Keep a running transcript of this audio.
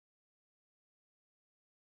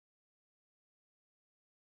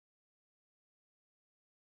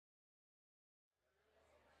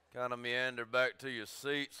Kind of meander back to your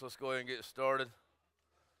seats. Let's go ahead and get started.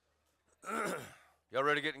 Y'all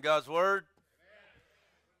ready to get in God's Word?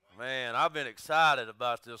 Man, I've been excited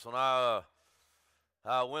about this one. I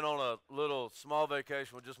went on a little small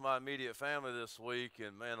vacation with just my immediate family this week,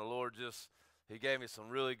 and man, the Lord He gave me some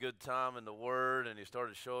really good time in the Word, and He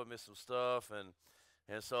started showing me some stuff,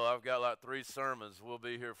 and so I've got like 3 sermons. We'll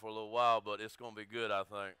be here for a little while, but it's going to be good, I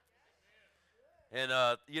think. And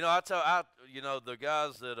the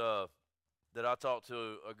guys that I talk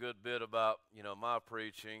to a good bit about, my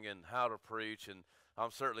preaching and how to preach, and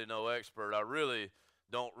I'm certainly no expert. I really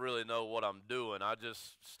don't really know what I'm doing. I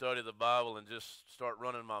just study the Bible and just start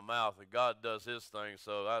running my mouth, and God does His thing.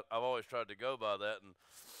 So I've always tried to go by that, and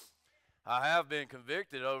I have been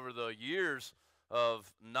convicted over the years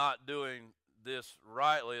of not doing this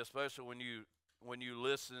rightly, especially when you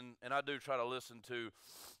listen, and I do try to listen to.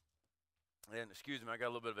 And excuse me, I got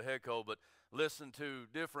a little bit of a head cold, but listen to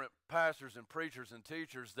different pastors and preachers and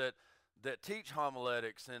teachers that teach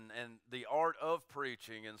homiletics and the art of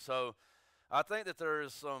preaching. And so I think that there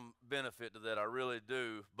is some benefit to that. I really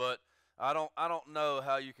do. But I don't know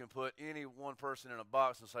how you can put any one person in a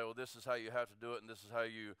box and say, well, this is how you have to do it and this is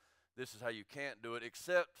how you can't do it,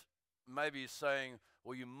 except maybe saying,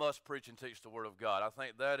 well, you must preach and teach the Word of God. I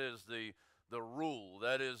think that is the rule.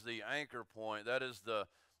 That is the anchor point. That is the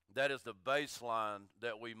baseline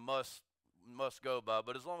that we must go by.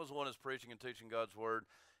 But as long as one is preaching and teaching God's Word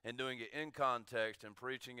and doing it in context and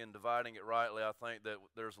preaching and dividing it rightly, I think that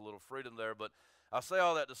there's a little freedom there. But I say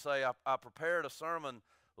all that to say I prepared a sermon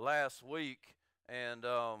last week, and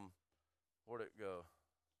where'd it go?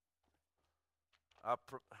 I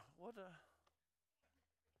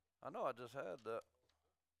know I just had that.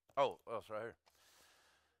 Oh, it's right here.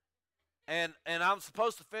 And I'm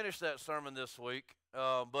supposed to finish that sermon this week,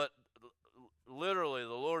 but literally the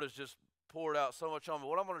Lord has just poured out so much on me.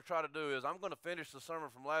 What I'm going to try to do is I'm going to finish the sermon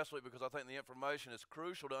from last week because I think the information is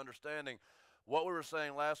crucial to understanding what we were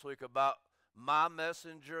saying last week about my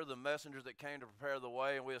messenger, the messenger that came to prepare the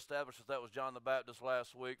way, and we established that was John the Baptist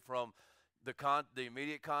last week from the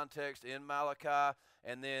immediate context in Malachi,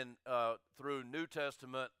 and then through New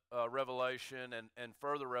Testament revelation and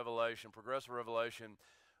further revelation, progressive revelation,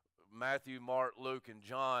 Matthew, Mark, Luke, and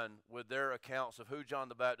John with their accounts of who John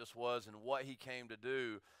the Baptist was and what he came to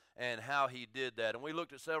do and how he did that. And we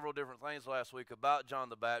looked at several different things last week about John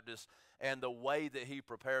the Baptist and the way that he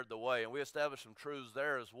prepared the way. And we established some truths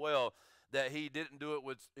there as well, that he didn't do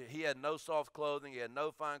it he had no soft clothing, he had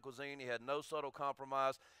no fine cuisine, he had no subtle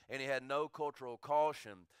compromise, and he had no cultural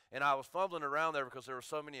caution. And I was fumbling around there because there were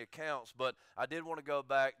so many accounts, but I did want to go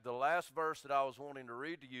back. The last verse that I was wanting to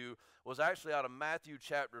read to you was actually out of Matthew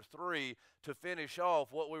chapter 3 to finish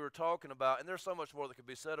off what we were talking about. And there's so much more that could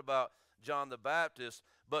be said about John the Baptist,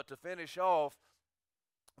 but to finish off,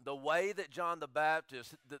 the way that John the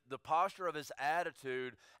Baptist, the posture of his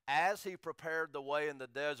attitude as he prepared the way in the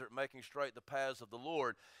desert, making straight the paths of the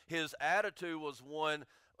Lord, his attitude was one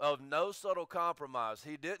of no subtle compromise.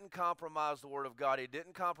 He didn't compromise the Word of God. He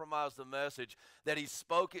didn't compromise the message, that he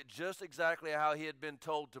spoke it just exactly how he had been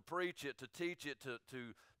told to preach it, to teach it,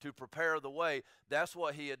 to prepare the way. That's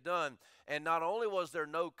what he had done. And not only was there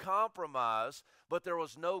no compromise, but there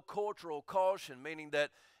was no cultural caution, meaning that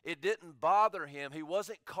it didn't bother him. He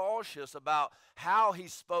wasn't cautious about how he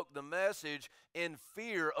spoke the message in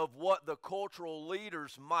fear of what the cultural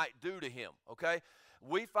leaders might do to him, okay?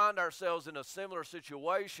 We find ourselves in a similar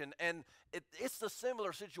situation, and it's the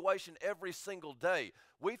similar situation every single day.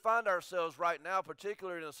 We find ourselves right now,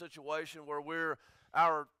 particularly in a situation where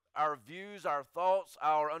our views, our thoughts,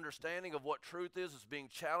 our understanding of what truth is being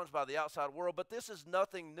challenged by the outside world. But this is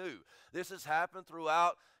nothing new. This has happened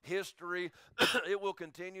throughout history. It will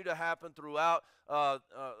continue to happen throughout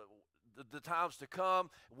the times to come.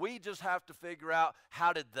 We just have to figure out,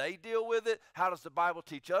 how did they deal with it? How does the Bible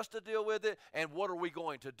teach us to deal with it? And what are we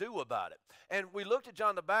going to do about it? And we looked at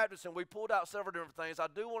John the Baptist, and we pulled out several different things. I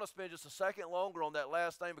do want to spend just a second longer on that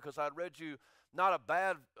last thing, because I'd read you not a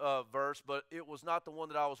bad verse, but it was not the one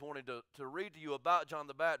that I was wanting to read to you about John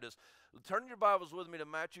the Baptist. Turn your Bibles with me to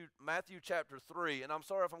Matthew chapter 3. And I'm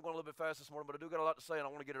sorry if I'm going a little bit fast this morning, but I do got a lot to say, and I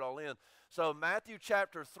want to get it all in. So Matthew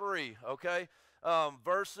chapter 3, okay? We'll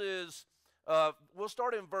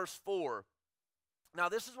start in verse 4. Now,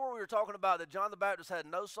 this is where we were talking about that John the Baptist had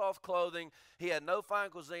no soft clothing, he had no fine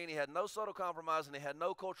cuisine, he had no subtle compromise, and he had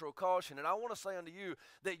no cultural caution. And I want to say unto you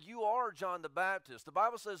that you are John the Baptist. The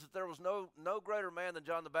Bible says that there was no greater man than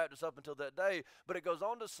John the Baptist up until that day, but it goes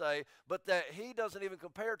on to say, but that he doesn't even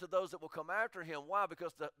compare to those that will come after him. Why?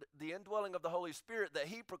 Because the indwelling of the Holy Spirit that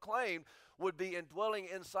he proclaimed would be indwelling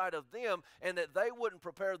inside of them, and that they wouldn't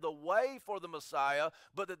prepare the way for the Messiah,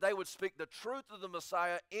 but that they would speak the truth of the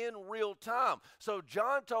Messiah in real time. So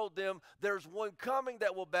John told them, there's one coming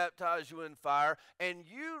that will baptize you in fire, and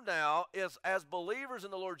you now, as believers in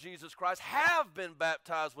the Lord Jesus Christ, have been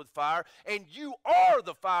baptized with fire, and you are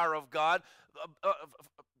the fire of God,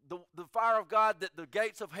 the fire of God that the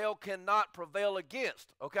gates of hell cannot prevail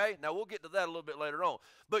against, okay? Now, we'll get to that a little bit later on.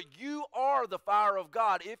 But you are the fire of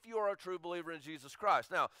God if you are a true believer in Jesus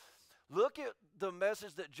Christ. Now, look at the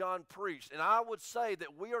message that John preached, and I would say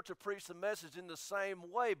that we are to preach the message in the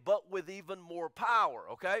same way, but with even more power,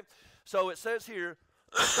 okay? So it says here,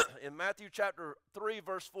 in Matthew chapter 3,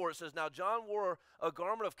 verse 4, it says, Now John wore a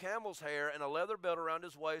garment of camel's hair and a leather belt around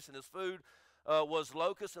his waist, and his food was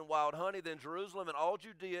locusts and wild honey. Then Jerusalem and all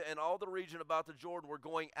Judea and all the region about the Jordan were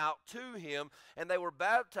going out to him, and they were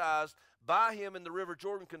baptized by him in the river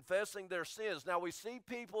Jordan, confessing their sins. Now we see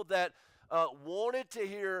people that wanted to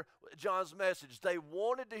hear John's message. They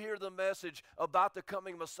wanted to hear the message about the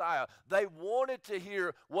coming Messiah. They wanted to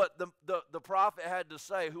hear what the prophet had to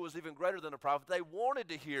say, who was even greater than the prophet. They wanted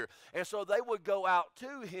to hear, and so they would go out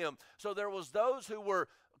to him. So there was those who were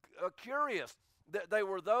curious. They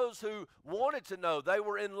were those who wanted to know. They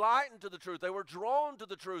were enlightened to the truth. They were drawn to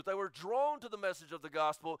the truth. They were drawn to the message of the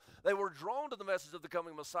gospel. They were drawn to the message of the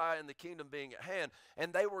coming Messiah and the kingdom being at hand,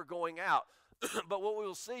 and they were going out. But what we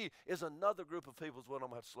will see is another group of people. I'm going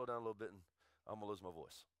to have to slow down a little bit, and I'm going to lose my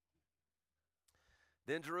voice.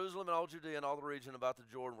 Then Jerusalem and all Judea and all the region about the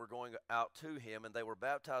Jordan were going out to him, and they were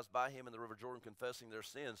baptized by him in the river Jordan, confessing their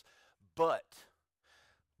sins. But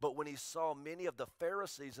when he saw many of the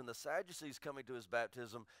Pharisees and the Sadducees coming to his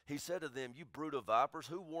baptism, he said to them, You brood of vipers,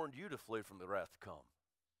 who warned you to flee from the wrath to come?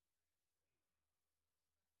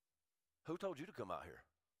 Who told you to come out here?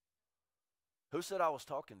 Who said I was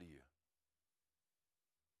talking to you?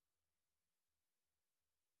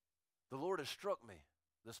 The Lord has struck me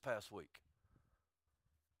this past week.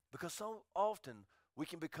 Because so often we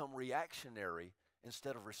can become reactionary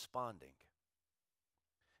instead of responding.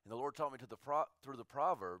 And the Lord taught me through the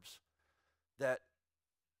Proverbs that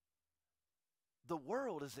the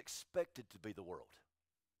world is expected to be the world.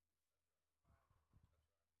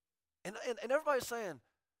 And everybody's saying,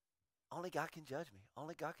 only God can judge me.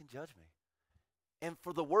 Only God can judge me. And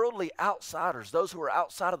for the worldly outsiders, those who are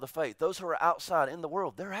outside of the faith, those who are outside in the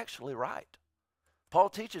world, they're actually right. Paul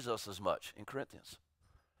teaches us as much in Corinthians.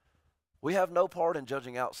 We have no part in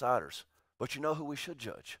judging outsiders, but you know who we should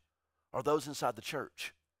judge are those inside the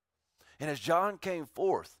church. And as John came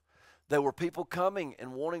forth, there were people coming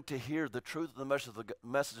and wanting to hear the truth of the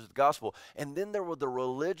message of the gospel. And then there were the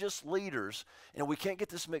religious leaders, and we can't get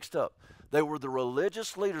this mixed up. They were the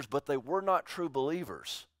religious leaders, but they were not true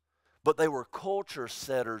believers. But they were culture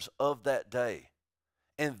setters of that day.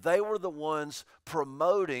 And they were the ones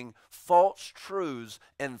promoting false truths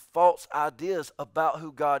and false ideas about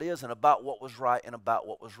who God is and about what was right and about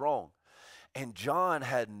what was wrong. And John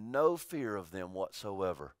had no fear of them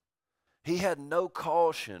whatsoever. He had no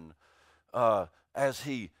caution as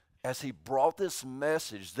he brought this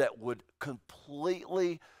message that would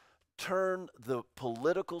completely turn the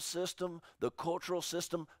political system, the cultural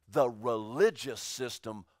system, the religious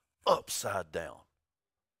system upside down.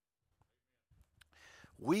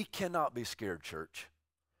 We cannot be scared, church.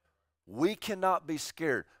 We cannot be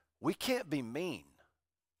scared. We can't be mean.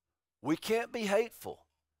 We can't be hateful.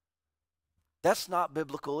 That's not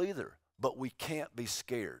biblical either, but we can't be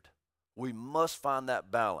scared. We must find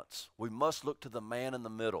that balance. We must look to the man in the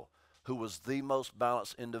middle who was the most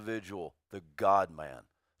balanced individual, the God-man,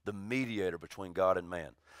 the mediator between God and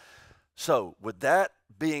man. So, with that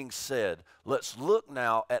being said, let's look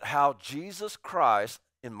now at how Jesus Christ,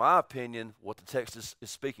 in my opinion, what the text is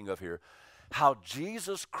speaking of here, how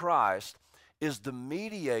Jesus Christ is the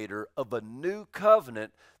mediator of a new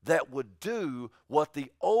covenant that would do what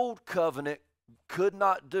the old covenant could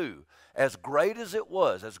not do. As great as it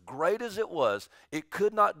was, it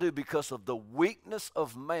could not do because of the weakness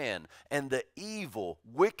of man and the evil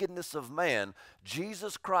wickedness of man.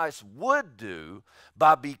 Jesus Christ would do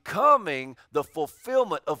by becoming the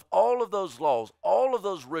fulfillment of all of those laws, all of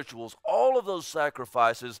those rituals, all of those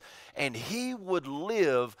sacrifices, and he would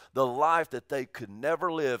live the life that they could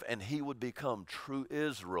never live, and he would become true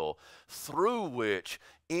Israel, through which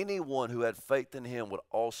anyone who had faith in him would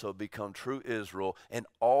also become true Israel, and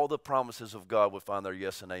all the promises of God would find their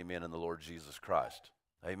yes and amen in the Lord Jesus Christ.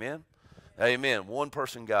 Amen? Amen. One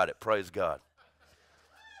person got it. Praise God.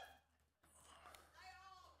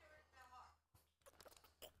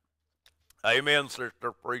 Amen,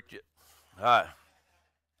 sister. Preach it. All right.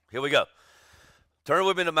 Here we go. Turn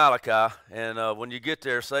with me to Malachi, and when you get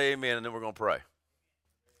there, say amen, and then we're going to pray.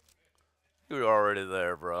 You're already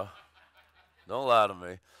there, bro. Don't lie to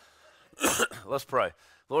me. Let's pray.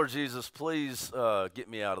 Lord Jesus, please get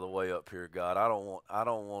me out of the way up here, God. I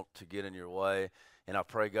don't want to get in your way. And I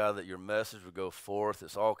pray, God, that your message would go forth.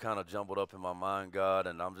 It's all kind of jumbled up in my mind, God,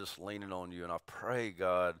 and I'm just leaning on you. And I pray,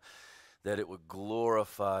 God, that it would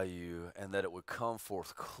glorify you and that it would come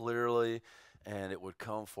forth clearly and it would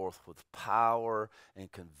come forth with power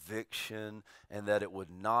and conviction and that it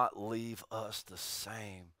would not leave us the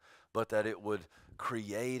same, but that it would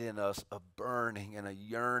create in us a burning and a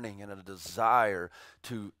yearning and a desire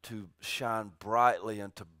to shine brightly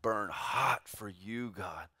and to burn hot for you,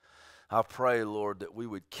 God. I pray, Lord, that we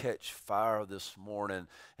would catch fire this morning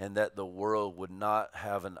and that the world would not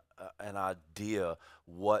have an idea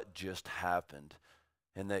what just happened,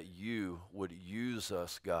 and that you would use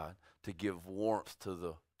us, God, to give warmth to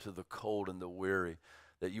the cold and the weary,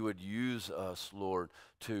 that you would use us, Lord,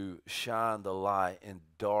 to shine the light in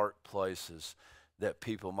dark places that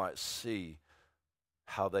people might see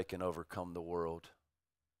how they can overcome the world.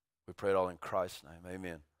 We pray it all in Christ's name.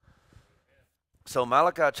 Amen. So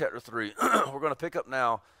Malachi chapter 3, we're going to pick up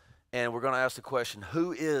now, and we're going to ask the question,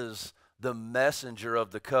 who is the messenger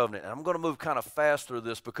of the covenant? And I'm going to move kind of fast through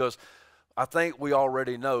this because I think we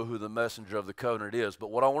already know who the messenger of the covenant is. But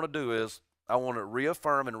what I want to do is I want to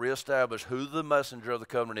reaffirm and reestablish who the messenger of the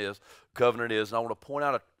covenant is. And I want to point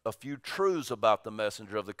out a few truths about the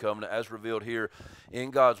messenger of the covenant as revealed here in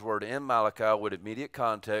God's word in Malachi with immediate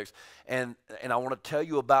context. And I want to tell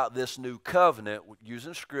you about this new covenant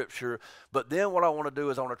using scripture. But then what I want to do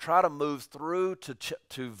is I want to try to move through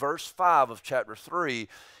to verse 5 of chapter 3.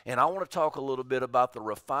 And I want to talk a little bit about the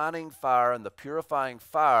refining fire and the purifying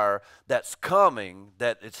fire that's coming,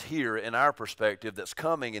 that it's here in our perspective, that's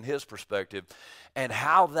coming in his perspective, and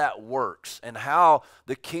how that works, and how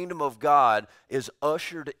the kingdom of God is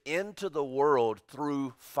ushered into the world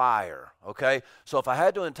through fire, okay? So if I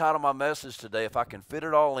had to entitle my message today, if I can fit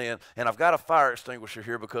it all in, and I've got a fire extinguisher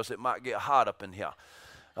here because it might get hot up in here.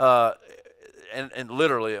 And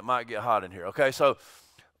literally it might get hot in here, okay? So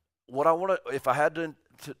what I want to, if I had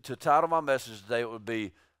to title my message today, it would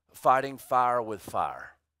be Fighting Fire with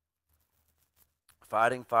Fire.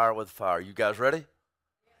 Fighting Fire with Fire. You guys ready?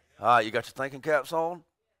 All right, you got your thinking caps on?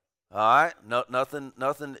 All right,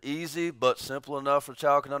 nothing easy, but simple enough for a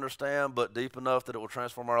child can understand, but deep enough that it will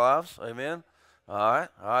transform our lives. Amen? All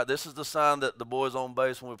right. This is the sign that the boys on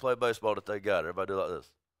base when we play baseball that they got it. Everybody do like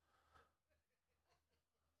this.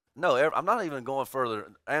 No, I'm not even going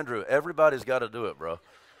further. Andrew, everybody's got to do it, bro.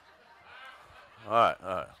 All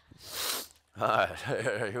right.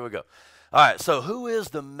 Here we go. All right, so who is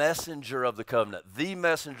the messenger of the covenant? The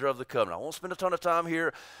messenger of the covenant. I won't spend a ton of time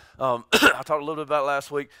here. I talked a little bit about it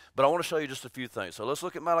last week, but I want to show you just a few things. So let's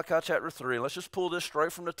look at Malachi chapter 3, and let's just pull this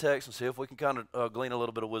straight from the text and see if we can kind of glean a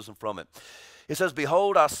little bit of wisdom from it. It says,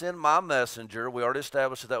 "Behold, I send my messenger." We already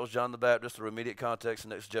established that was John the Baptist through immediate context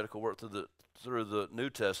and exegetical work through the New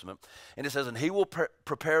Testament. And it says, "And he will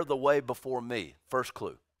prepare the way before me." First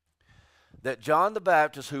clue. That John the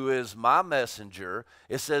Baptist, who is my messenger,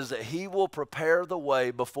 it says that he will prepare the way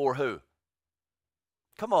before who?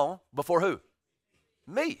 Come on, before who?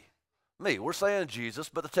 Me. We're saying Jesus,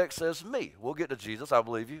 but the text says me. We'll get to Jesus. I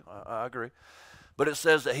believe you. I agree. But it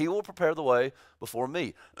says that he will prepare the way before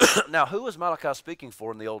me. Now, who is Malachi speaking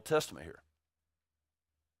for in the Old Testament here?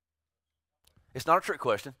 It's not a trick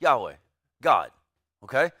question. Yahweh. God.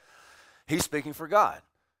 Okay? He's speaking for God.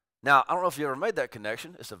 Now, I don't know if you ever made that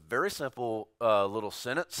connection. It's a very simple little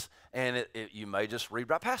sentence, and you may just read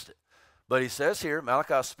right past it. But he says here,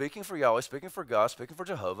 Malachi is speaking for Yahweh, speaking for God, speaking for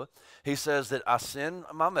Jehovah. He says that I send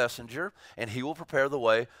my messenger, and he will prepare the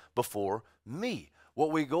way before me.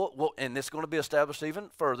 And it's going to be established even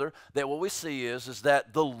further, that what we see is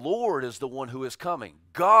that the Lord is the one who is coming.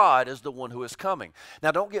 God is the one who is coming.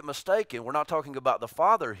 Now, don't get mistaken. We're not talking about the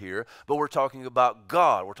Father here, but we're talking about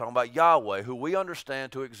God. We're talking about Yahweh, who we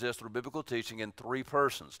understand to exist through biblical teaching in three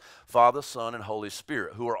persons, Father, Son, and Holy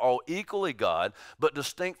Spirit, who are all equally God, but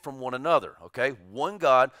distinct from one another, okay? One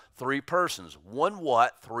God, three persons. One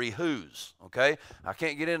what, three whos, okay? I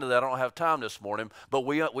can't get into that. I don't have time this morning, but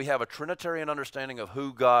we have a Trinitarian understanding of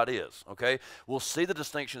who God is, okay? We'll see the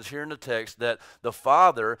distinctions here in the text that the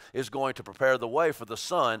Father is going to prepare the way for the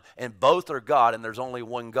Son, and both are God, and there's only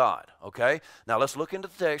one God, okay? Now let's look into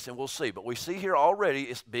the text and we'll see. But we see here already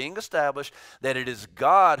it's being established that it is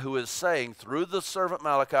God who is saying through the servant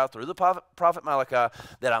Malachi, through the prophet Malachi,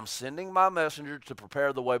 that I'm sending my messenger to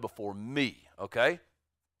prepare the way before me, okay?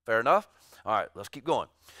 Fair enough? All right, let's keep going.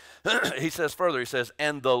 He says further, he says,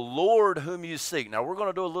 and the Lord whom you seek. Now, we're going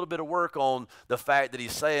to do a little bit of work on the fact that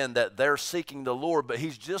he's saying that they're seeking the Lord, but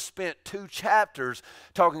he's just spent 2 chapters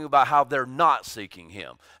talking about how they're not seeking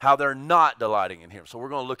him, how they're not delighting in him. So we're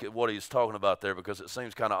going to look at what he's talking about there because it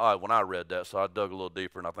seems kind of odd when I read that, so I dug a little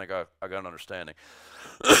deeper, and I think I got an understanding.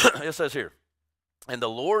 It says here, and the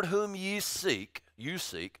Lord whom you seek,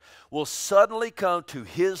 will suddenly come to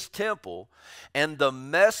his temple, and the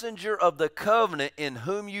messenger of the covenant in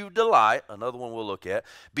whom you delight, another one we'll look at,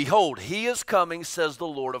 behold, he is coming, says the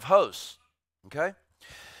Lord of hosts. Okay?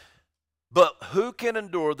 But who can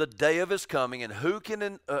endure the day of his coming, and who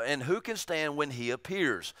can stand when he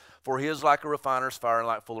appears? For he is like a refiner's fire and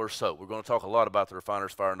like fuller's soap. We're going to talk a lot about the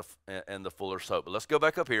refiner's fire and the fuller's soap. But let's go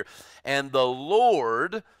back up here. And the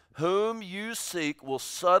Lord whom you seek will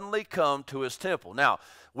suddenly come to his temple. Now,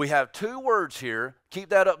 we have 2 words here. Keep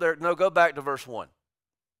that up there. No, go back to verse 1.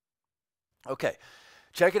 Okay,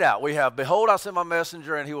 check it out. We have, behold, I send my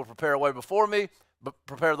messenger, and he will prepare a way before me,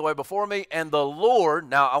 prepare the way before me, and the Lord.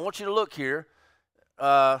 Now, I want you to look here.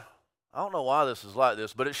 I don't know why this is like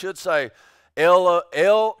this, but it should say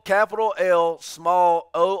capital L, small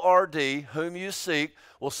O-R-D, whom you seek,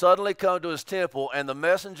 will suddenly come to his temple, and the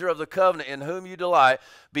messenger of the covenant in whom you delight,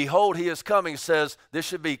 behold, he is coming, says, this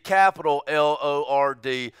should be capital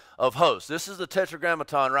L-O-R-D of hosts. This is the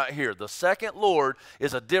tetragrammaton right here. The second Lord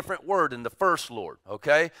is a different word than the first Lord,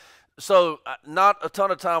 okay? So not a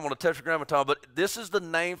ton of time on the tetragrammaton, but this is the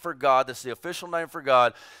name for God. That's the official name for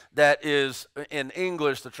God. That is, in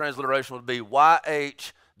English, the transliteration would be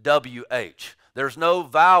Y-H-W-H. There's no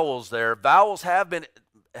vowels there. Vowels have been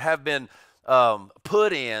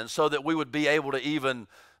put in so that we would be able to even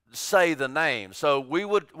say the name. So we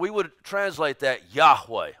would translate that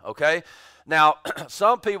Yahweh, okay? Now,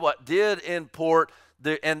 some people did import,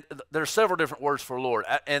 and there's several different words for Lord.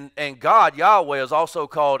 And God, Yahweh, is also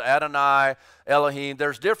called Adonai, Elohim.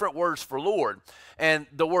 There's different words for Lord. And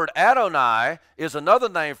the word Adonai is another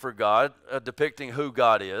name for God, depicting who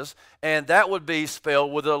God is. And that would be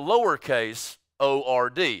spelled with a lowercase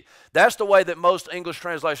O-R-D. That's the way that most English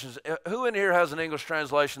translations, who in here has an English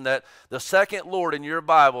translation that the second Lord in your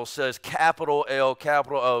Bible says capital L,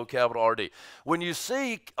 capital O, capital R-D? When you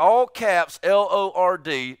see all caps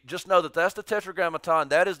L-O-R-D, just know that that's the tetragrammaton.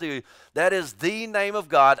 That is the name of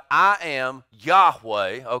God. I am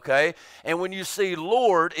Yahweh, okay? And when you see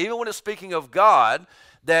Lord, even when it's speaking of God,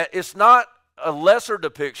 that it's not a lesser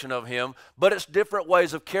depiction of him, but it's different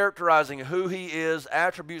ways of characterizing who he is,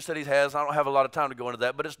 attributes that he has. I don't have a lot of time to go into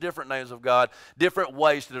that, but it's different names of God, different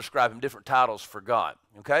ways to describe him, different titles for God,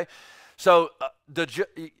 okay? So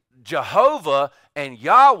Jehovah and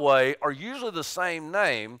Yahweh are usually the same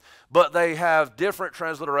name, but they have different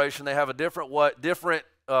transliteration. They have a different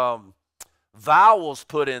vowels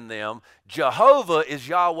put in them. Jehovah is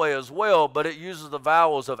Yahweh as well, but it uses the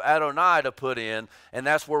vowels of Adonai to put in, and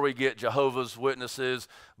that's where we get Jehovah's Witnesses.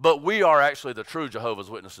 But we are actually the true Jehovah's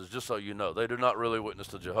Witnesses, just so you know. They do not really witness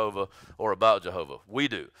to Jehovah or about Jehovah. We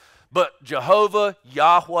do. But Jehovah,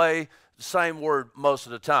 Yahweh, same word most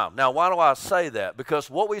of the time. Now, why do I say that? Because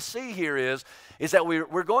what we see here is that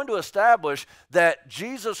we're going to establish that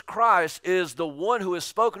Jesus Christ is the one who is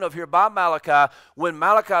spoken of here by Malachi when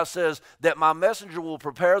Malachi says that my messenger will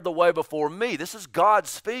prepare the way before me. This is God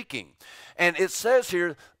speaking. And it says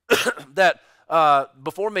here that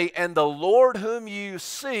before me, and the Lord whom you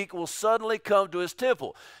seek will suddenly come to his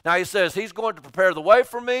temple. Now he says he's going to prepare the way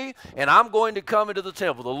for me, and I'm going to come into the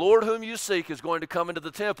temple. The Lord whom you seek is going to come into the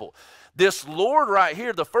temple. This Lord right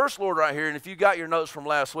here, the first Lord right here, and if you got your notes from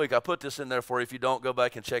last week, I put this in there for you. If you don't, go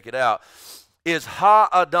back and check it out, is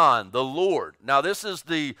Ha-Adon, the Lord. Now this is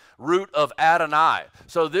the root of Adonai.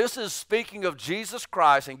 So this is speaking of Jesus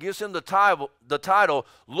Christ and gives him the title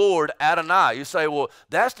Lord Adonai. You say, well,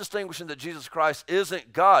 that's distinguishing that Jesus Christ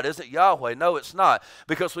isn't God, isn't Yahweh. No, it's not.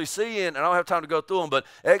 Because we see and I don't have time to go through them, but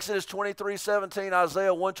Exodus 23:17,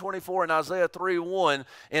 Isaiah 1:24, and Isaiah 3:1,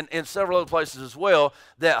 in several other places as well,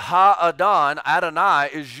 that Ha-Adon, Adonai,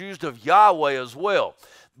 is used of Yahweh as well.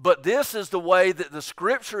 But this is the way that the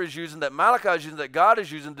Scripture is using, that Malachi is using, that God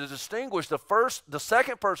is using to distinguish the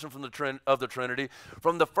second person from of the Trinity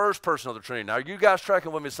from the first person of the Trinity. Now, are you guys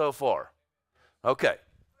tracking with me so far? Okay.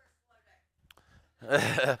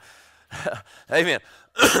 Amen.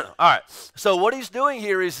 All right. So what he's doing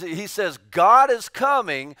here is he says God is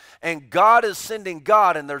coming and God is sending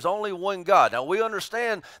God, and there's only one God. Now we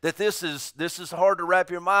understand that this is hard to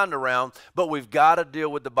wrap your mind around, but we've got to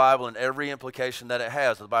deal with the Bible and every implication that it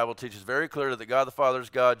has. The Bible teaches very clearly that God the Father is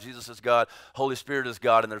God, Jesus is God, Holy Spirit is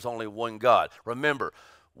God, and there's only one God. Remember,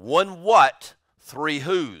 one what, three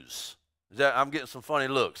whos. I'm getting some funny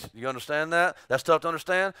looks. You understand that? That's tough to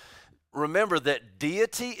understand. Remember that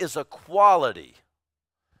deity is a quality.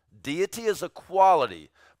 Deity is a quality.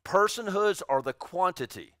 Personhoods are the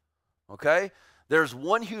quantity. Okay? There's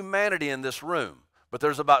one humanity in this room, but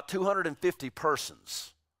there's about 250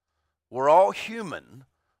 persons. We're all human,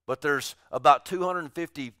 but there's about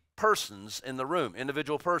 250 persons in the room,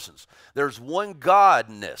 individual persons. There's one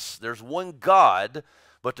godness. There's one God,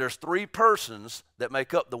 but there's three persons that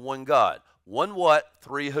make up the one God. One what,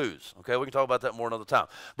 three whos. Okay, we can talk about that more another time.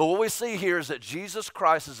 But what we see here is that Jesus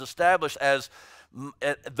Christ is established as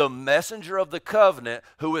the messenger of the covenant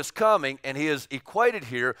who is coming, and he is equated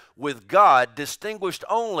here with God, distinguished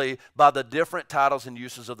only by the different titles and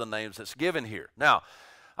uses of the names that's given here. Now,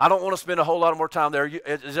 I don't want to spend a whole lot more time there.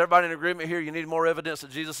 Is everybody in agreement here? You need more evidence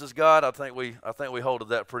that Jesus is God? I think we hold to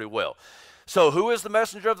that pretty well. So who is the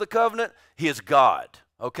messenger of the covenant? He is God.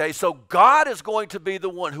 Okay, so God is going to be the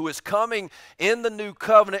one who is coming in the new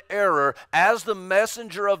covenant era as the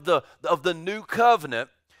messenger of the new covenant,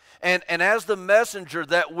 and as the messenger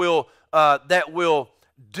that will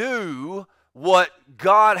do what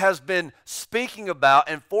God has been speaking about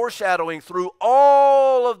and foreshadowing through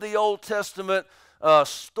all of the Old Testament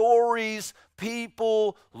stories,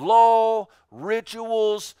 people, law,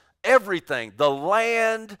 rituals, everything, the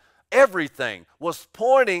land. Everything was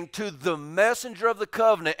pointing to the messenger of the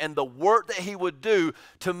covenant and the work that he would do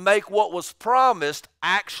to make what was promised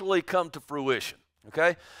actually come to fruition.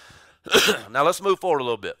 Okay? Now let's move forward a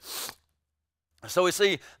little bit. So we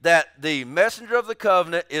see that the messenger of the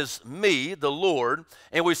covenant is me, the Lord,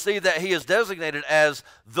 and we see that he is designated as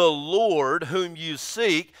the Lord whom you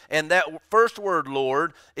seek, and that first word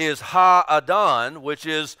Lord is Ha-Adon, which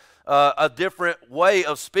is a different way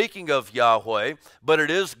of speaking of Yahweh, but it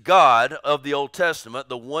is God of the Old Testament,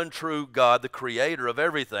 the one true God, the creator of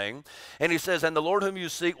everything. And he says, and the Lord whom you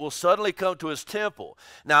seek will suddenly come to his temple.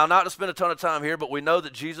 Now, not to spend a ton of time here, but we know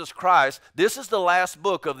that Jesus Christ, this is the last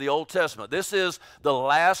book of the Old Testament. This is the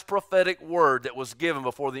last prophetic word that was given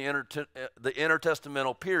before the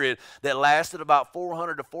intertestamental period that lasted about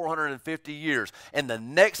 400 to 450 years. And the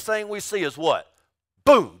next thing we see is what?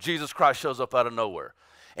 Boom! Jesus Christ shows up out of nowhere.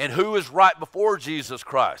 And who is right before Jesus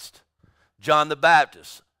Christ? John the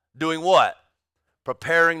Baptist. Doing what?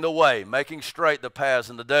 Preparing the way, making straight the paths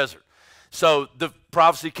in the desert. So the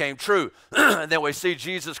prophecy came true. And then we see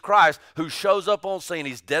Jesus Christ who shows up on scene.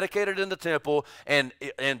 He's dedicated in the temple, and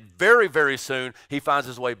very, very soon he finds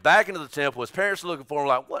his way back into the temple. His parents are looking for him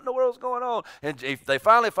like, what in the world is going on? And if they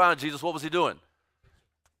finally find Jesus, what was he doing?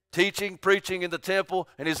 Teaching, preaching in the temple,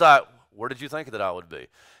 and he's like, where did you think that I would be?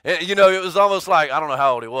 And, you know, it was almost like, I don't know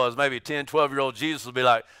how old he was, maybe 10, 12-year-old Jesus would be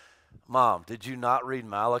like, Mom, did you not read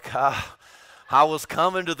Malachi? I was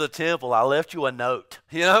coming to the temple. I left you a note,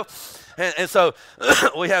 you know? And so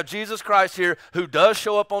we have Jesus Christ here who does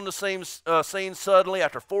show up on the scene suddenly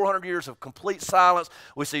after 400 years of complete silence.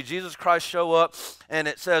 We see Jesus Christ show up, and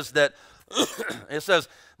it says that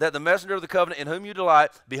that the messenger of the covenant in whom you delight,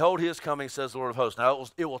 behold, he is coming, says the Lord of hosts. Now,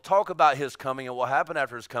 it will talk about his coming and what happened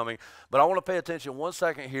after his coming, but I want to pay attention 1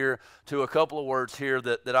 second here to a couple of words here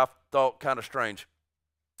that I thought kind of strange.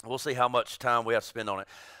 We'll see how much time we have to spend on it.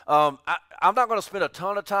 I'm not going to spend a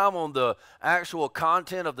ton of time on the actual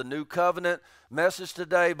content of the new covenant message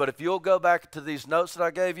today, but if you'll go back to these notes that I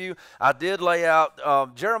gave you, I did lay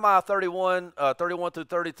out Jeremiah 31 through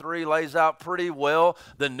 33 lays out pretty well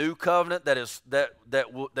the new covenant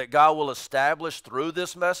that God will establish through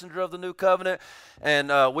this messenger of the new covenant,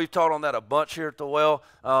 and we've taught on that a bunch here at the well,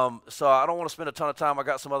 so I don't want to spend a ton of time. I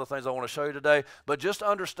got some other things I want to show you today, but just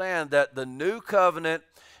understand that the new covenant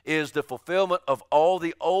is the fulfillment of all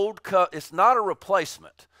the old it's not a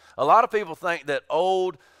replacement. A lot of people think that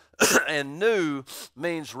old and new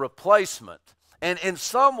means replacement. And in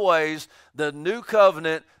some ways, the new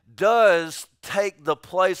covenant does take the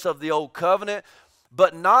place of the old covenant,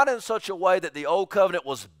 but not in such a way that the old covenant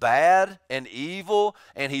was bad and evil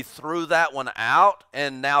and he threw that one out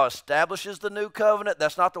and now establishes the new covenant.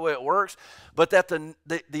 That's not the way it works. but that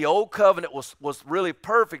the old covenant was really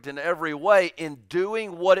perfect in every way in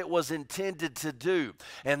doing what it was intended to do.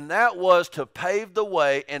 And that was to pave the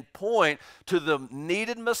way and point to the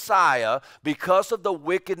needed Messiah because of the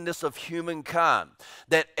wickedness of humankind.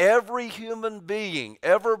 That every human being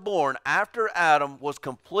ever born after Adam was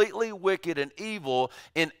completely wicked and evil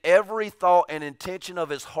in every thought and intention of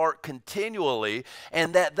his heart continually,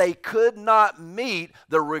 and that they could not meet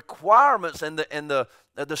the requirements and the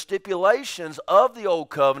stipulations of the old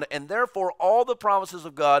covenant, and therefore all the promises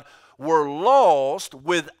of God were lost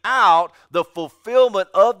without the fulfillment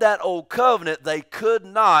of that old covenant. They could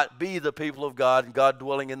not be the people of God and God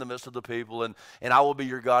dwelling in the midst of the people, and I will be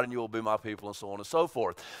your God and you will be my people, and so on and so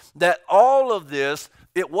forth. That all of this,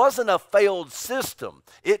 it wasn't a failed system.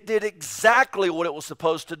 It did exactly what it was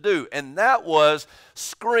supposed to do, and that was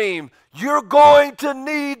scream, you're going to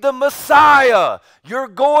need the Messiah. You're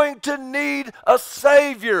going to need a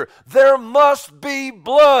Savior. There must be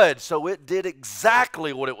blood. So it did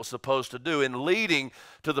exactly what it was supposed to do in leading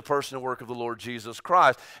to the person and work of the Lord Jesus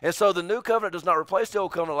Christ. And so the new covenant does not replace the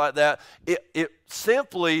old covenant like that. It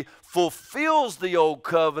simply fulfills the old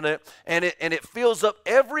covenant, and it fills up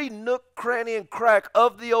every nook, cranny, and crack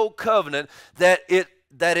of the old covenant that it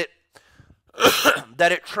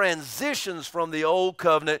that it transitions from the old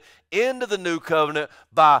covenant into the new covenant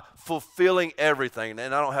by fulfilling everything.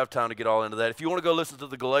 And I don't have time to get all into that. If you want to go listen to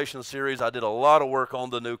the Galatians series, I did a lot of work on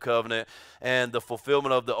the new covenant and the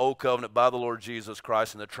fulfillment of the old covenant by the Lord Jesus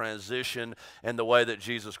Christ, and the transition and the way that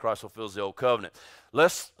Jesus Christ fulfills the old covenant.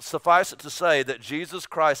 Let's suffice it to say that Jesus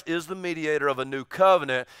Christ is the mediator of a new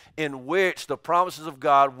covenant in which the promises of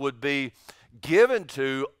God would be given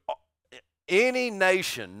to any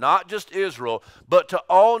nation, not just Israel, but to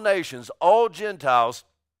all nations, all Gentiles,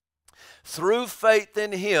 through faith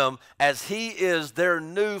in him, as he is their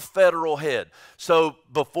new federal head. So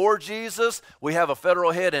before Jesus, we have a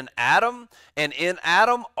federal head in Adam, and in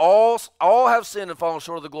Adam, all have sinned and fallen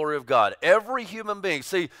short of the glory of God. Every human being.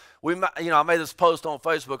 See, I made this post on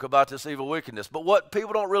Facebook about this evil wickedness, but what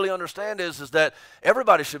people don't really understand is that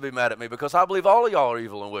everybody should be mad at me because I believe all of y'all are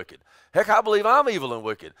evil and wicked. Heck, I believe I'm evil and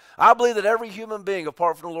wicked. I believe that every human being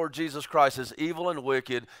apart from the Lord Jesus Christ is evil and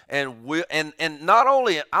wicked, and not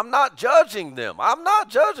only, I'm not judging them. I'm not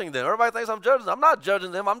judging them. Everybody thinks I'm judging them. I'm not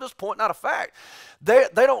judging them. I'm just pointing out a fact. They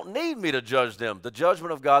don't need me to judge them. The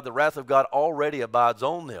judgment of God, the wrath of God already abides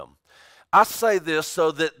on them. I say this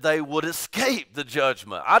so that they would escape the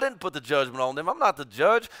judgment. I didn't put the judgment on them. I'm not the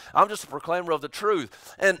judge. I'm just a proclaimer of the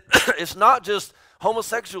truth. And it's not just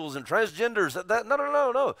homosexuals and transgenders.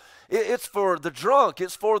 No. It's for the drunk.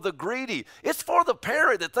 It's for the greedy. It's for the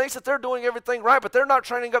parent that thinks that they're doing everything right, but they're not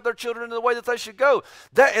training up their children in the way that they should go.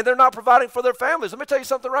 And they're not providing for their families. Let me tell you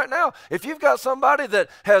something right now. If you've got somebody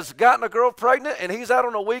that has gotten a girl pregnant and he's out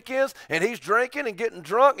on the weekends and he's drinking and getting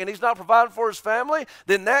drunk and he's not providing for his family,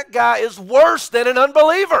 then that guy is worse than an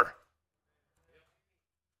unbeliever.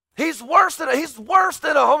 He's worse than a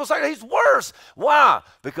homosexual. He's worse. Why?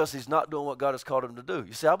 Because he's not doing what God has called him to do.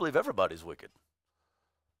 You see, I believe everybody's wicked.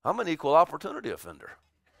 I'm an equal opportunity offender.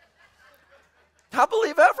 I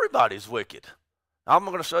believe everybody's wicked. I'm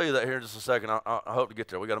going to show you that here in just a second. I hope to get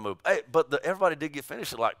there. We got to move. Hey, but everybody did get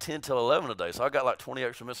finished at like 10 till 11 today, so I got like 20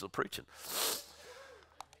 extra minutes of preaching.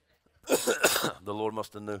 The Lord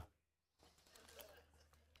must have knew.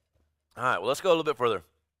 All right, well, let's go a little bit further.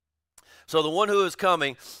 So the one who is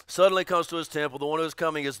coming suddenly comes to his temple. The one who is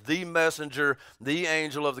coming is the messenger, the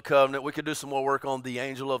angel of the covenant. We could do some more work on the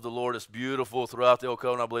angel of the Lord. It's beautiful throughout the Old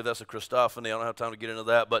Covenant. I believe that's a Christophany. I don't have time to get into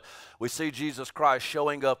that. But we see Jesus Christ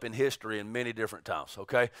showing up in history in many different times,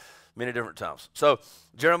 okay? Many different times. So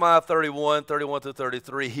Jeremiah 31 through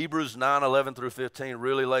 33, Hebrews 9, 11 through 15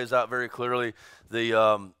 really lays out very clearly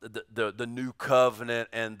the new covenant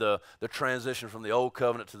and the transition from the old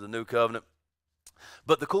covenant to the new covenant.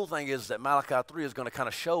 But the cool thing is that Malachi 3 is going to kind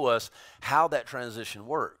of show us how that transition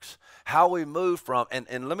works, how we move from,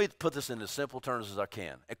 and let me put this in as simple terms as I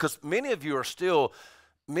can, because many of you are still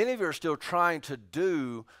trying to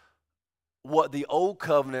do what the old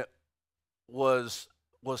covenant was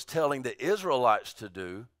telling the Israelites to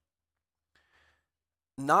do,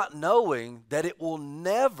 not knowing that it will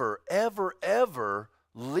never, ever, ever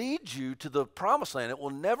lead you to the promised land. It will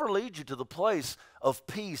never lead you to the place of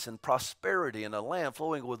peace and prosperity and a land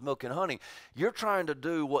flowing with milk and honey. You're trying to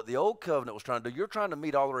do what the old covenant was trying to do. You're trying to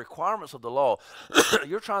meet all the requirements of the law.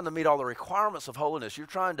 You're trying to meet all the requirements of holiness. You're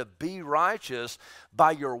trying to be righteous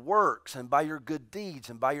by your works and by your good deeds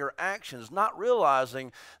and by your actions, not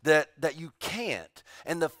realizing that you can't.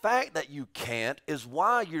 And the fact that you can't is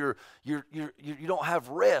why you don't have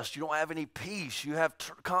rest. You don't have any peace. You have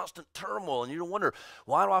constant turmoil, and you wonder,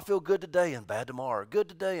 why do I feel good today and bad tomorrow? Good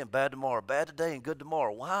today and bad tomorrow. Bad today and good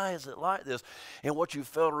tomorrow. Why is it like this? And what you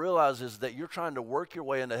fail to realize is that you're trying to work your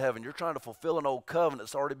way into heaven. You're trying to fulfill an old covenant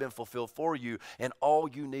that's already been fulfilled for you, and all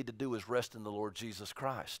you need to do is rest in the Lord Jesus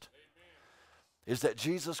Christ. Is that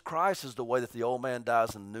Jesus Christ is the way that the old man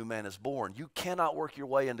dies and the new man is born. You cannot work your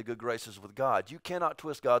way into good graces with God. You cannot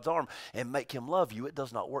twist God's arm and make him love you. It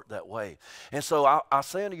does not work that way. And so I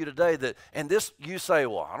say unto you today that, and this you say,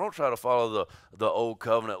 well, I don't try to follow the old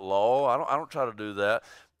covenant law. I don't try to do that.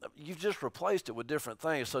 You've just replaced it with different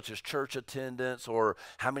things such as church attendance, or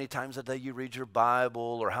how many times a day you read your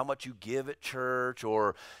Bible, or how much you give at church,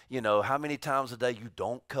 or, how many times a day you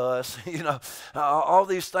don't cuss. All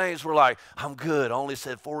these things were like, I'm good. I only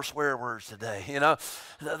said 4 swear words today.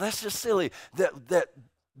 That's just silly. That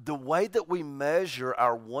the way that we measure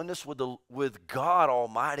our oneness with God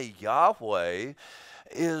Almighty Yahweh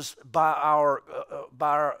is by our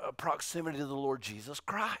proximity to the Lord Jesus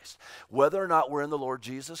Christ. Whether or not we're in the Lord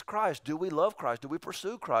Jesus Christ. Do we love Christ? Do we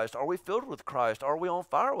pursue Christ? Are we filled with Christ? Are we on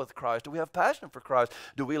fire with Christ? Do we have passion for Christ?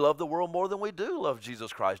 Do we love the world more than we do love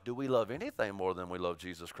Jesus Christ? Do we love anything more than we love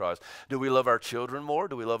Jesus Christ? Do we love our children more?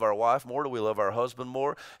 Do we love our wife more? Do we love our husband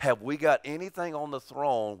more? Have we got anything on the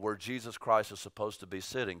throne where Jesus Christ is supposed to be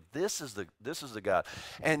sitting? This is the God.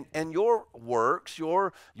 And your works,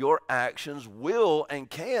 your actions will and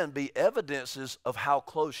can be evidences of how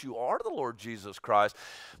close you are to the Lord Jesus Christ,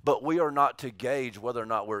 but we are not to gauge whether or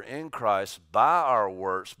not we're in Christ by our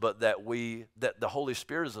works, but that the Holy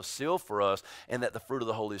Spirit is a seal for us, and that the fruit of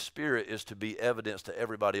the Holy Spirit is to be evidence to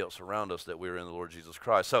everybody else around us that we're in the Lord Jesus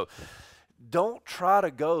Christ. So don't try to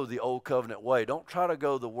go the old covenant way. Don't try to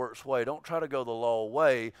go the works way. Don't try to go the law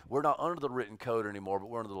way. We're not under the written code anymore, but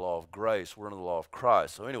we're under the law of grace. We're under the law of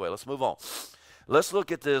Christ. So anyway, let's move on. Let's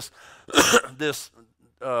look at this.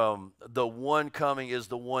 The one coming is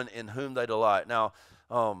the one in whom they delight. Now,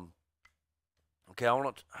 okay,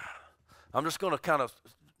 I'm just going to kind of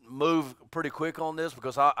move pretty quick on this,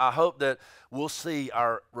 because I hope that we'll see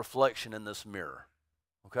our reflection in this mirror.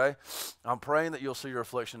 Okay, I'm praying that you'll see your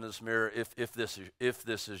reflection in this mirror if this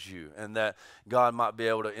is you, and that God might be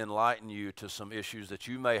able to enlighten you to some issues that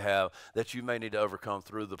you may have, that you may need to overcome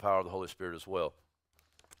through the power of the Holy Spirit as well.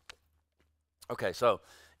 Okay, so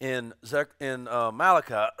in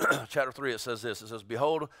Malachi chapter 3, it says this. It says,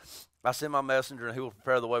 "Behold, I send my messenger, and he will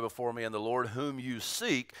prepare the way before me, and the Lord whom you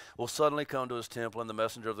seek will suddenly come to his temple, and the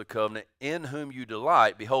messenger of the covenant in whom you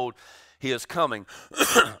delight, behold, he is coming,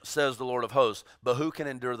 says the Lord of hosts. But who can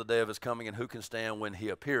endure the day of his coming, and who can stand when he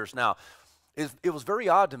appears?" Now, it was very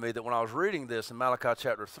odd to me that when I was reading this in Malachi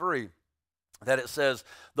chapter 3, that it says,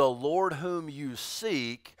 the Lord whom you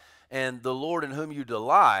seek and the Lord in whom you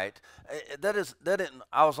delight.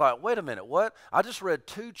 I was like, wait a minute, what? I just read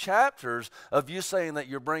 2 chapters of you saying that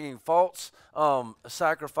you're bringing false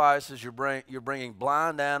sacrifices, you're bringing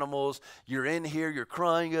blind animals, you're in here, you're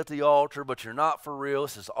crying at the altar, but you're not for real.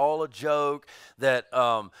 This is all a joke, that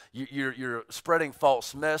you're spreading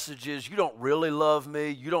false messages. You don't really love me.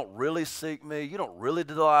 You don't really seek me. You don't really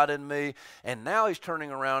delight in me. And now he's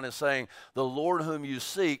turning around and saying, the Lord whom you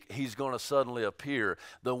seek, he's going to suddenly appear.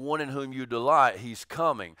 The one in whom you delight, he's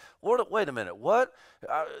coming. Wait a minute, what?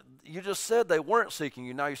 You just said they weren't seeking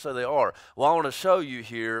you, now you say they are. Well, I want to show you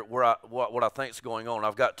here what I think is going on.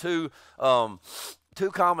 I've got two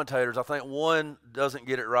commentators. I think one doesn't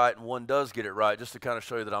get it right and one does get it right, just to kind of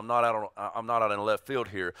show you that I'm not out in left field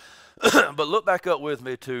here. But look back up with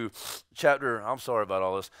me to chapter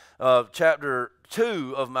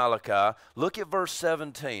 2 of Malachi. Look at verse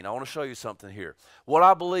 17. I want to show you something here. What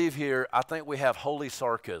I believe here, I think we have holy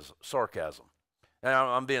sarcasm. And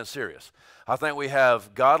I'm being serious. I think we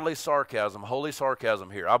have godly sarcasm, holy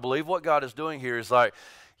sarcasm here. I believe what God is doing here is like,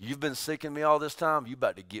 you've been seeking me all this time, you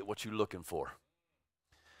about to get what you're looking for.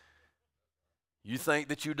 You think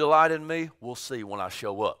that you delight in me? We'll see when I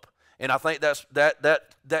show up. And I think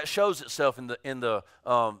that shows itself in the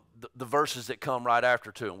verses that come right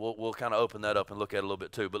after too. And we'll kind of open that up and look at it a little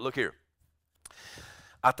bit too. But look here.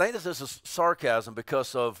 I think this is sarcasm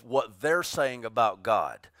because of what they're saying about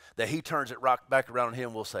God. That he turns it right back around on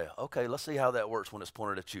him, we'll say, okay, let's see how that works when it's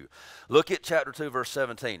pointed at you. Look at chapter 2, verse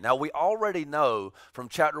 17. Now, we already know from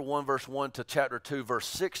chapter 1, verse 1 to chapter 2, verse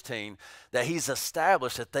 16, that he's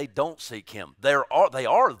established that they don't seek him. They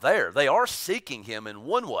are there. They are seeking him in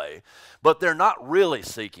one way, but they're not really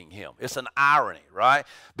seeking him. It's an irony, right?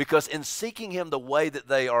 Because in seeking him the way that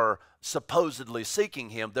they are supposedly seeking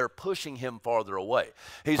him, they're pushing him farther away.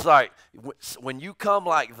 He's like, when you come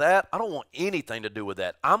like that, I don't want anything to do with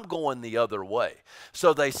that. I'm going the other way.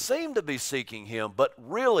 So they seem to be seeking him, but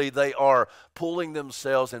really they are pulling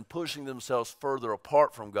themselves and pushing themselves further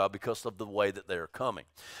apart from God because of the way that they are coming.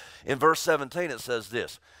 In verse 17 it says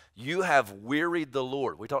this, you have wearied the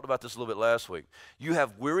Lord. We talked about this a little bit last week. You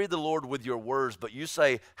have wearied the Lord with your words, but you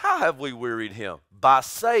say, how have we wearied him? By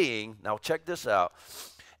saying, now check this out,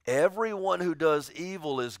 everyone who does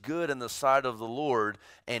evil is good in the sight of the Lord,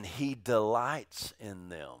 and he delights in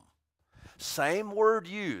them. Same word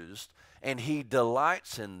used, and he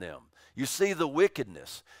delights in them. You see the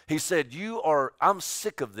wickedness. He said, I'm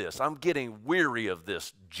sick of this. I'm getting weary of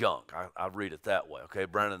this junk. I read it that way, okay,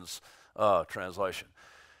 Brandon's translation.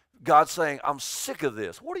 God's saying, I'm sick of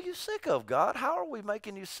this. What are you sick of, God? How are we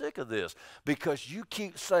making you sick of this? Because you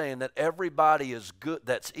keep saying that everybody is good,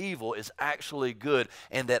 that's evil, is actually good,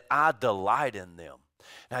 and that I delight in them.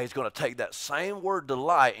 Now, he's going to take that same word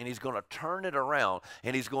delight, and he's going to turn it around,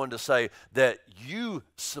 and he's going to say that you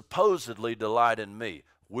supposedly delight in me.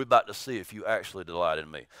 We're about to see if you actually delight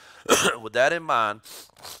in me. With that in mind,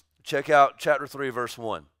 check out chapter 3, verse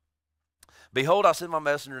 1. Behold, I send my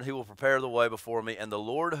messenger, and he will prepare the way before me, and the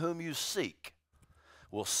Lord whom you seek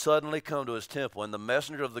will suddenly come to his temple, and the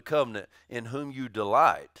messenger of the covenant in whom you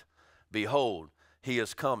delight, behold, he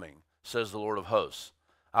is coming, says the Lord of hosts.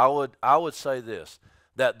 I would say this,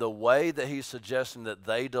 that the way that he's suggesting that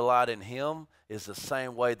they delight in him is the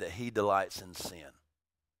same way that he delights in sin.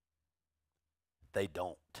 They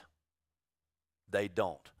don't. They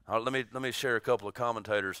don't. Let me share a couple of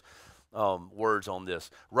commentators' words on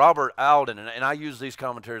this. Robert Alden, and I use these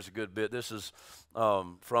commentaries a good bit. This is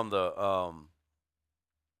from the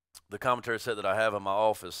commentary set that I have in my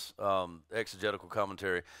office, exegetical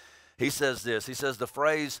commentary. He says this. He says, the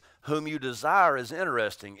phrase, whom you desire, is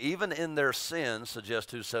interesting. Even in their sins,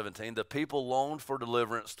 suggests 2:17, the people longed for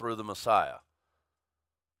deliverance through the Messiah.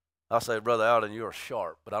 I say, Brother Alden, you are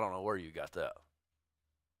sharp, but I don't know where you got that.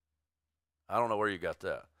 I don't know where you got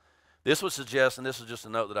that. This would suggest, and this is just a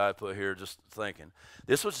note that I put here just thinking,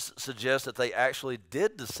 this would suggest that they actually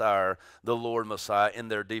did desire the Lord Messiah in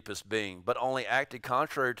their deepest being, but only acted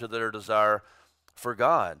contrary to their desire for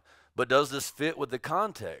God. But does this fit with the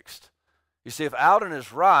context? You see, if Alden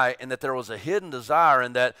is right and that there was a hidden desire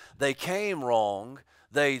and that they came wrong,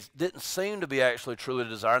 they didn't seem to be actually truly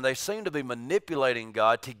desiring, they seemed to be manipulating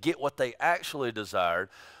God to get what they actually desired.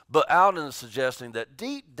 But Alden is suggesting that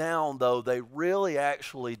deep down, though, they really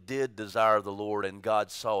actually did desire the Lord and God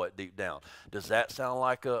saw it deep down. Does that sound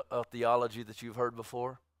like a theology that you've heard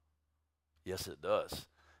before? Yes, it does.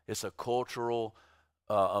 It's a cultural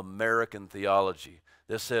American theology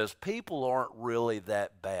that says people aren't really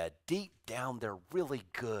that bad. Deep down, they're really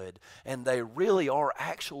good, and they really are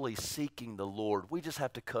actually seeking the Lord. We just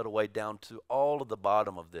have to cut away down to all of the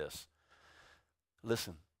bottom of this.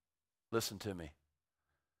 Listen to me.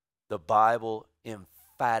 The Bible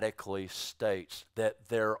emphatically states that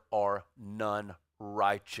there are none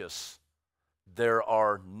righteous. There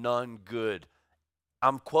are none good.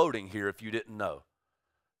 I'm quoting here if you didn't know.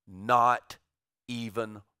 Not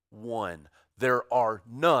even one. There are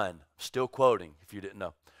none, still quoting if you didn't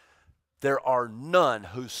know. There are none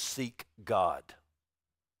who seek God.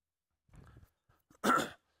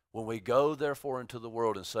 When we go therefore into the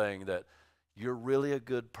world and saying that you're really a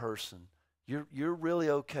good person, you're really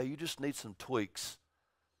okay, you just need some tweaks,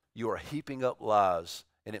 you are heaping up lies,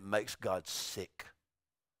 and it makes God sick.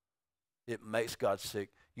 It makes God sick.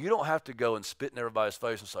 You don't have to go and spit in everybody's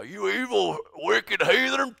face and say, you evil, wicked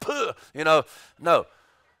heathen, puh. You know, no.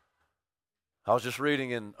 I was just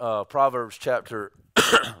reading in Proverbs chapter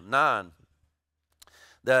 9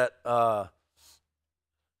 that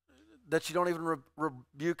you don't even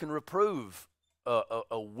rebuke and reprove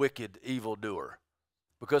a wicked evildoer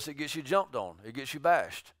because it gets you jumped on. It gets you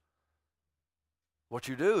bashed. What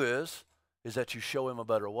you do is that you show him a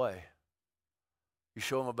better way. You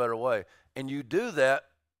show him a better way. And you do that,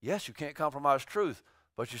 yes, you can't compromise truth,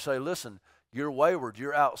 but you say, listen, you're wayward,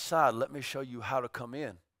 you're outside, let me show you how to come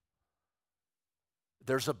in.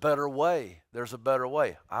 There's a better way. There's a better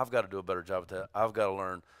way. I've got to do a better job at that. I've got to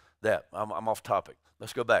learn that. I'm off topic.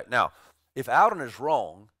 Let's go back. Now, if Alden is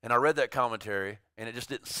wrong, and I read that commentary, and it just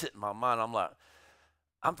didn't sit in my mind, I'm like,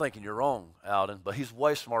 I'm thinking you're wrong, Alden, but he's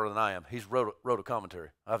way smarter than I am. He's wrote a commentary.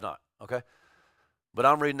 I've not, okay? But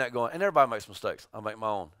I'm reading that going, and everybody makes mistakes. I make my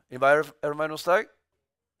own. Anybody ever made a mistake?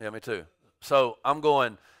 Yeah, me too. So I'm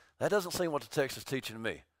going, that doesn't seem what the text is teaching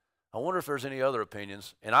me. I wonder if there's any other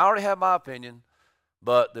opinions. And I already have my opinion,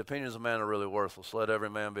 but the opinions of man are really worthless. Let every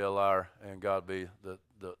man be a liar and God be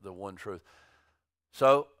the one truth.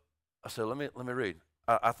 So I said, let me read.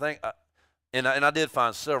 I think, and I did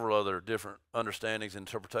find several other different understandings and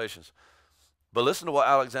interpretations. But listen to what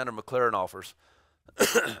Alexander McLaren offers.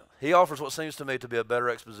 He offers what seems to me to be a better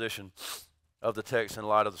exposition of the text in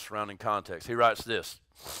light of the surrounding context. He writes this.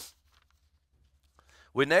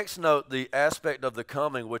 We next note the aspect of the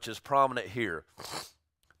coming which is prominent here.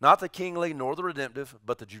 Not the kingly nor the redemptive,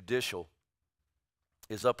 but the judicial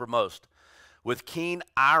is uppermost. With keen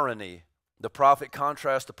irony, the prophet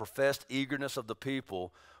contrasts the professed eagerness of the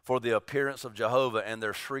people for the appearance of Jehovah and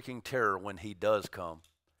their shrieking terror when he does come.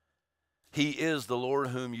 He is the Lord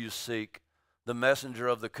whom you seek. The messenger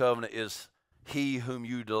of the covenant is he whom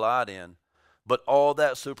you delight in. But all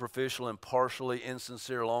that superficial and partially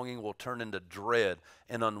insincere longing will turn into dread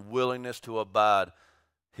and unwillingness to abide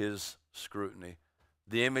his scrutiny.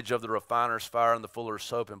 The image of the refiner's fire and the fuller's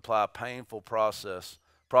soap imply painful processes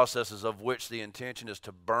of which the intention is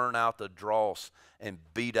to burn out the dross and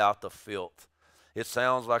beat out the filth. It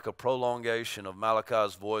sounds like a prolongation of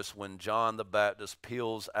Malachi's voice when John the Baptist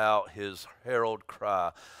peals out his herald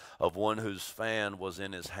cry of one whose fan was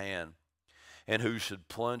in his hand, and who should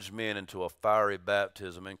plunge men into a fiery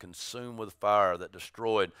baptism and consume with fire that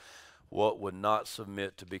destroyed what would not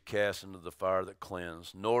submit to be cast into the fire that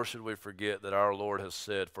cleansed. Nor should we forget that our Lord has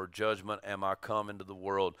said, for judgment am I come into the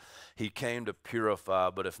world. He came to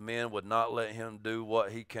purify, but if men would not let him do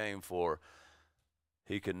what he came for,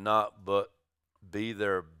 he could not but be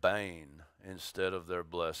their bane instead of their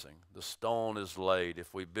blessing. The stone is laid.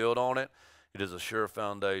 If we build on it, it is a sure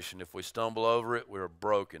foundation. If we stumble over it, we are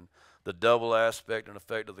broken. The double aspect and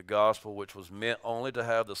effect of the gospel, which was meant only to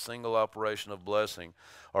have the single operation of blessing,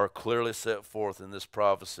 are clearly set forth in this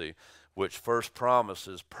prophecy, which first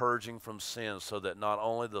promises purging from sins, so that not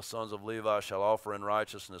only the sons of Levi shall offer in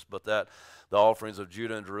righteousness, but that the offerings of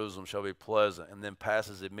Judah and Jerusalem shall be pleasant, and then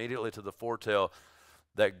passes immediately to the foretell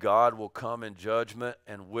that God will come in judgment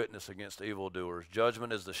and witness against evildoers.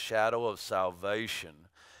 Judgment is the shadow of salvation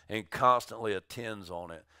and constantly attends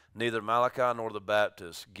on it. Neither Malachi nor the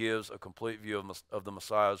Baptist gives a complete view of the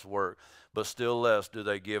Messiah's work, but still less do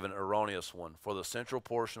they give an erroneous one. For the central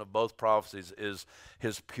portion of both prophecies is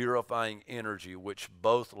his purifying energy, which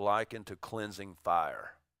both liken to cleansing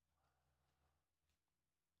fire.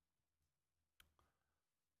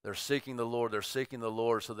 They're seeking the Lord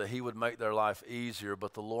so that he would make their life easier,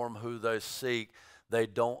 but the Lord who they seek, they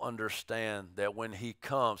don't understand that when he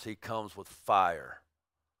comes with fire.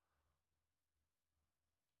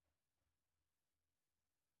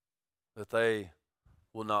 That they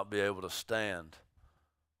will not be able to stand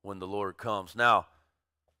when the Lord comes. Now,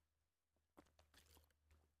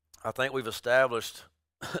 I think we've established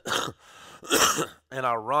an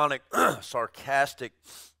ironic, sarcastic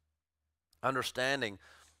understanding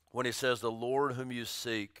when he says, the Lord whom you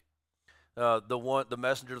seek, the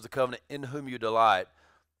messenger of the covenant in whom you delight,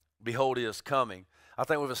 behold, he is coming. I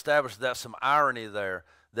think we've established that some irony there,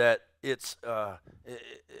 that it's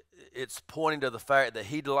pointing to the fact that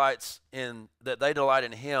that they delight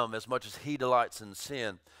in him as much as he delights in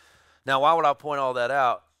sin. Now, why would I point all that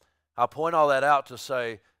out? I point all that out to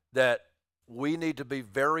say that we need to be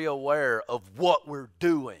very aware of what we're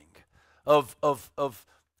doing, of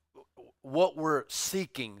what we're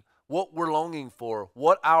seeking, what we're longing for,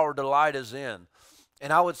 what our delight is in.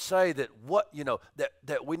 And I would say that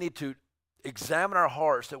that we need to examine our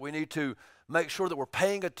hearts, that we need to make sure that we're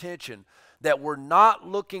paying attention, that we're not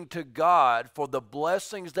looking to God for the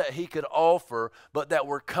blessings that he could offer, but that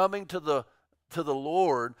we're coming to the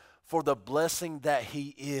Lord for the blessing that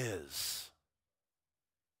he is.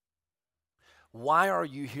 Why are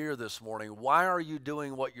you here this morning? Why are you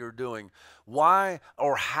doing what you're doing? Why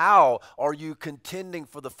or how are you contending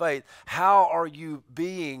for the faith? How are you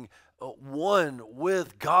being one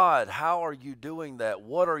with God? How are you doing that?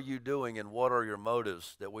 What are you doing, and what are your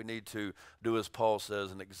motives? That we need to do as Paul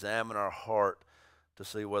says and examine our heart to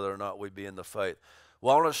see whether or not we be in the faith.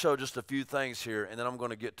 Well, I want to show just a few things here, and then I'm going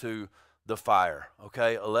to get to the fire.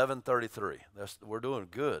 Okay, 11:33. We're doing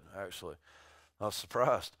good, actually. I was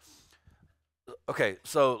surprised. Okay,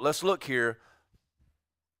 so let's look here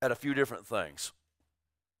at a few different things.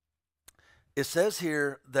 It says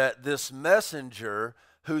here that this messenger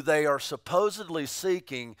who they are supposedly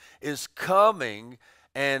seeking, is coming,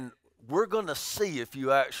 and we're going to see if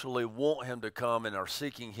you actually want him to come and are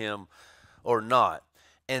seeking him or not.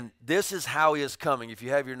 And this is how he is coming. If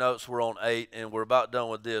you have your notes, we're on 8, and we're about done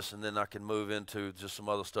with this, and then I can move into just some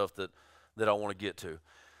other stuff that I want to get to.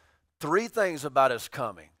 3 things about his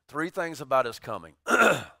coming. 3 things about his coming.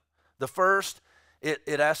 The first,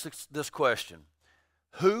 it asks this question: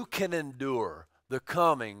 who can endure the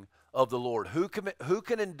coming of the Lord? Who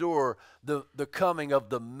can endure the coming of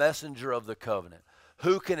the messenger of the covenant?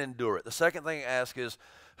 Who can endure it? The second thing it asks is,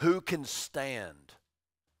 who can stand?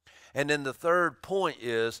 And then the third point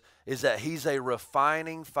is that he's a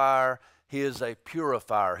refining fire. He is a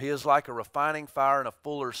purifier. He is like a refining fire and a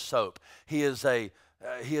fuller's soap. He is a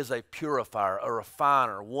purifier, a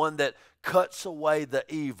refiner, one that cuts away the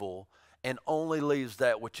evil and only leaves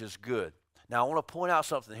that which is good. Now, I want to point out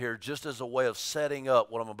something here just as a way of setting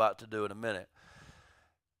up what I'm about to do in a minute.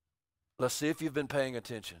 Let's see if you've been paying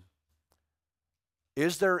attention.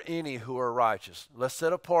 Is there any who are righteous? Let's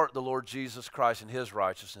set apart the Lord Jesus Christ and his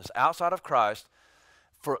righteousness. Outside of Christ,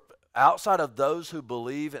 outside of those who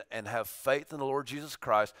believe and have faith in the Lord Jesus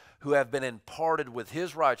Christ, who have been imparted with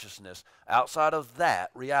his righteousness, outside of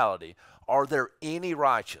that reality, are there any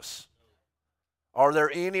righteous? Are there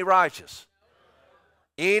any righteous?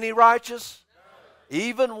 Any righteous?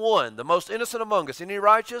 Even one, the most innocent among us. Any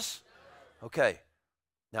righteous? Okay.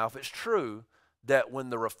 Now, if it's true that when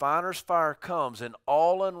the refiner's fire comes and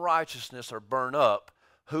all unrighteousness are burned up,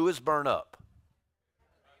 who is burned up?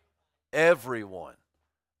 Everyone.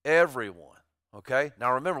 Everyone. Okay?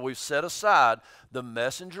 Now remember, we've set aside the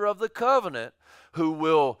messenger of the covenant who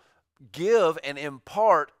will give and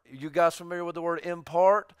impart. You guys familiar with the word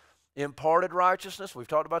impart? Imparted righteousness. We've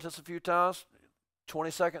talked about this a few times. 20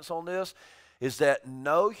 seconds on this. Is that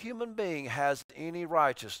no human being has any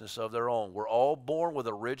righteousness of their own. We're all born with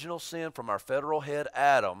original sin from our federal head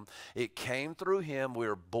Adam. It came through him. We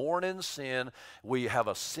are born in sin. We have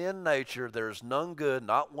a sin nature. There's none good,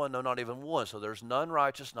 not one, no, not even one. So there's none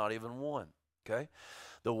righteous, not even one. Okay?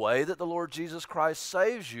 The way that the Lord Jesus Christ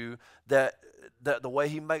saves you, that the way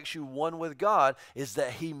he makes you one with God, is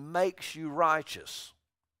that he makes you righteous.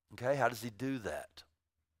 Okay? How does he do that?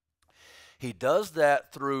 He does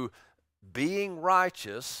that through being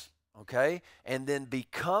righteous, okay, and then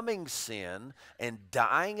becoming sin and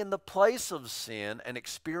dying in the place of sin and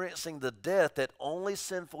experiencing the death that only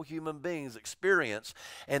sinful human beings experience,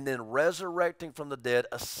 and then resurrecting from the dead,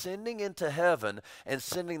 ascending into heaven, and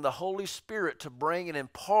sending the Holy Spirit to bring and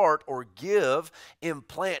impart or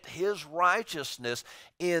implant his righteousness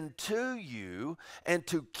into you and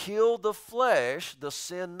to kill the flesh, the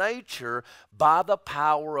sin nature, by the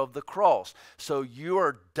power of the cross. So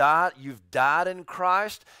you've died in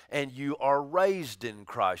Christ and you are raised in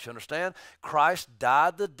Christ. You understand? Christ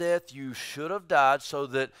died the death you should have died so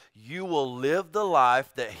that you will live the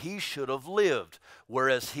life that he should have lived.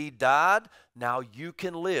 Whereas he died, now you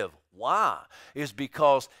can live. Why? Is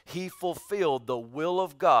because he fulfilled the will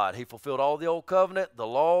of God. He fulfilled all the old covenant, the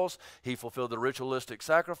laws. He fulfilled the ritualistic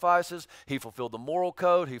sacrifices. He fulfilled the moral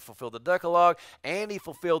code. He fulfilled the Decalogue. And he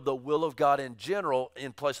fulfilled the will of God in general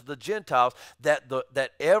in place of the Gentiles,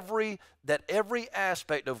 that every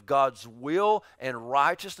aspect of God's will and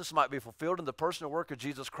righteousness might be fulfilled in the person and work of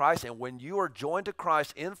Jesus Christ. And when you are joined to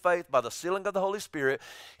Christ in faith by the sealing of the Holy Spirit,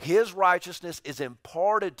 his righteousness is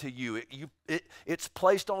imparted to you. It's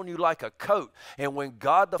placed on you like a coat. And when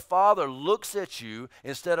God the Father looks at you,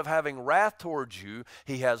 instead of having wrath towards you,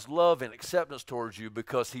 he has love and acceptance towards you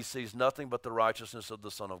because he sees nothing but the righteousness of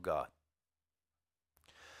the Son of God.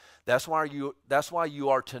 That's why you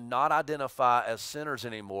are to not identify as sinners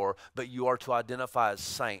anymore, but you are to identify as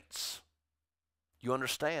saints. You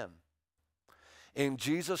understand? In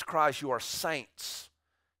Jesus Christ, you are saints.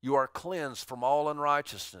 You are cleansed from all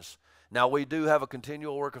unrighteousness. Now, we do have a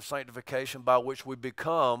continual work of sanctification by which we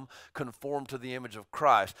become conformed to the image of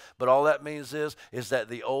Christ. But all that means is that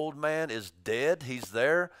the old man is dead. He's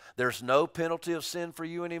there. There's no penalty of sin for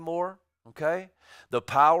you anymore. Okay? The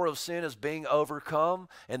power of sin is being overcome,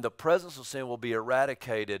 and the presence of sin will be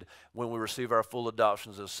eradicated when we receive our full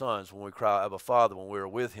adoptions as sons, when we cry, Abba, Father, when we are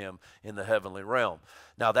with him in the heavenly realm.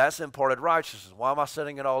 Now, that's imparted righteousness. Why am I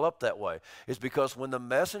setting it all up that way? It's because when the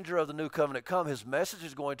messenger of the new covenant comes, his message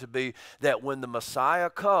is going to be that when the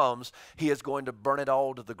Messiah comes, he is going to burn it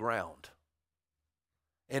all to the ground.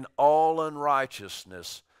 And all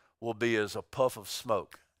unrighteousness will be as a puff of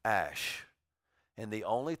smoke, ash. And the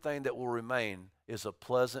only thing that will remain is a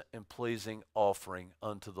pleasant and pleasing offering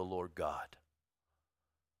unto the Lord God.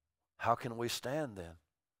 How can we stand then?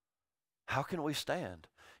 How can we stand?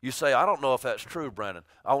 You say, I don't know if that's true, Brandon.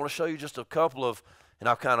 I want to show you just a couple of, and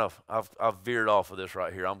I've veered off of this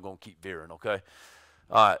right here. I'm going to keep veering, okay?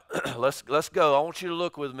 All right, let's go. I want you to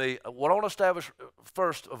look with me. What I want to establish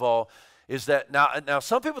first of all is that now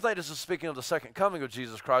some people think this is speaking of the second coming of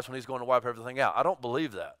Jesus Christ when he's going to wipe everything out. I don't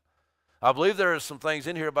believe that. I believe there are some things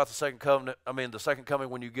in here about the second covenant. The second coming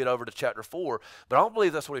when you get over to chapter 4, but I don't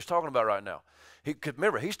believe that's what he's talking about right now.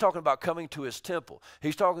 Remember, he's talking about coming to his temple.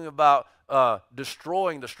 He's talking about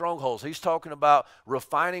destroying the strongholds. He's talking about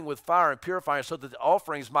refining with fire and purifying so that the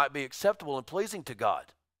offerings might be acceptable and pleasing to God.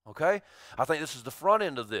 Okay? I think this is the front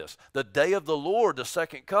end of this. The day of the Lord, the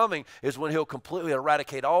second coming, is when he'll completely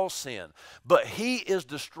eradicate all sin. But he is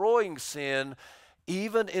destroying sin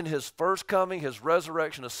even in his first coming, his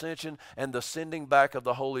resurrection, ascension, and the sending back of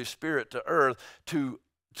the Holy Spirit to earth to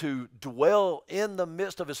dwell in the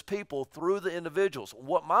midst of his people through the individuals.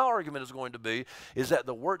 What my argument is going to be is that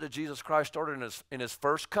the work that Jesus Christ started in his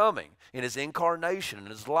first coming, in his incarnation, in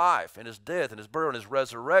his life, in his death, in his burial, in his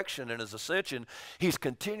resurrection, and his ascension, he's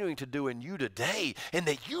continuing to do in you today, and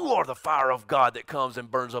that you are the fire of God that comes and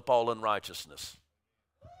burns up all unrighteousness.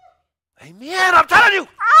 Amen. I'm telling you.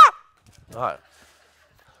 All right.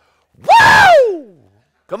 Woo!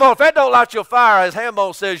 Come on, if that don't light your fire, as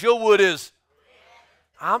Hambone says, your wood is.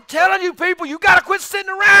 I'm telling you, people, you got to quit sitting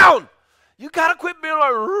around. You got to quit being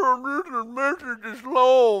like, this message is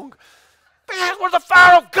long. Man, where's the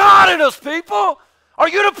fire of God in us, people? Are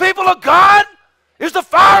you the people of God? Is the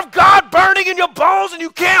fire of God burning in your bones and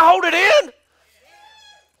you can't hold it in?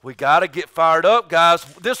 We got to get fired up, guys.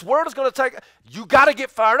 This word is going to take, you got to get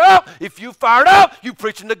fired up. If you fired up, you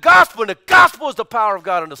preaching the gospel, and the gospel is the power of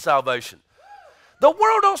God unto salvation. The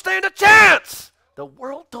world don't stand a chance. The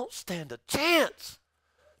world don't stand a chance.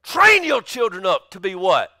 Train your children up to be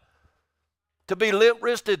what? To be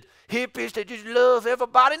limp-wristed hippies that just love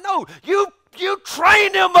everybody? No, you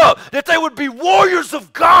train them up that they would be warriors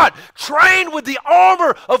of God, trained with the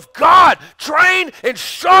armor of God, trained and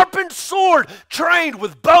sharpened sword, trained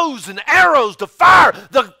with bows and arrows to fire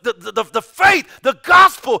the faith, the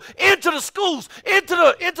gospel into the schools, into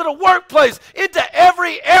the workplace, into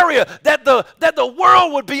every area, that the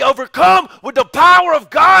world would be overcome with the power of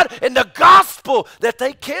God and the gospel that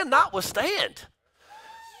they cannot withstand.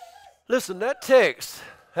 Listen, that text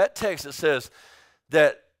that says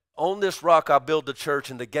that on this rock I build the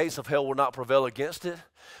church and the gates of hell will not prevail against it.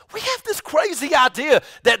 We have this crazy idea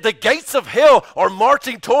that the gates of hell are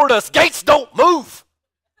marching toward us. Gates don't move.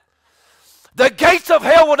 The gates of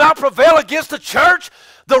hell will not prevail against the church,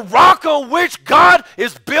 the rock on which God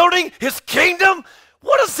is building his kingdom.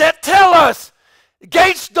 What does that tell us?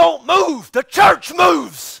 Gates don't move. The church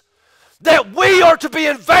moves. That we are to be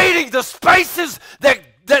invading the spaces that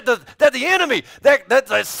the enemy,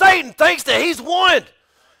 that Satan thinks that he's won.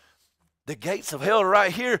 The gates of hell are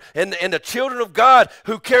right here, and the children of God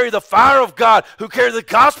who carry the fire of God, who carry the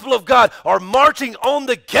gospel of God, are marching on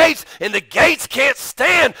the gates, and the gates can't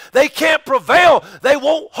stand. They can't prevail. They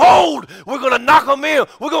won't hold. We're going to knock them in.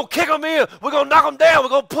 We're going to kick them in. We're going to knock them down. We're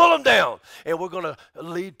going to pull them down, and we're going to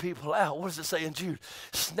lead people out. What does it say in Jude?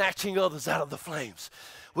 Snatching others out of the flames.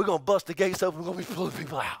 We're going to bust the gates open. We're going to be pulling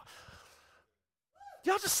people out.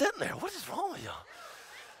 Y'all just sitting there. What is wrong with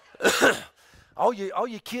y'all? All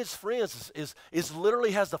your kids' friends is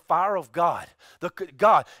literally has the fire of God.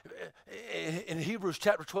 God, in Hebrews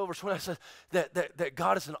chapter 12, verse 20, it says that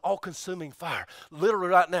God is an all-consuming fire. Literally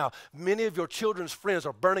right now, many of your children's friends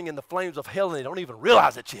are burning in the flames of hell, and they don't even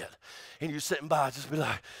realize it yet. And you're sitting by, just be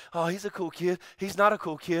like, oh, he's a cool kid. He's not a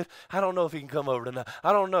cool kid. I don't know if he can come over tonight.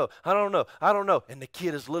 I don't know. And the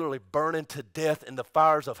kid is literally burning to death in the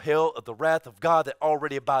fires of hell, of the wrath of God that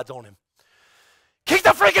already abides on him. Kick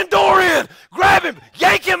the freaking door in. Grab him.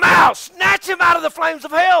 Yank him out. Snatch him out of the flames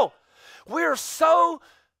of hell. We're so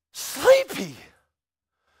sleepy.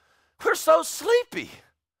 We're so sleepy.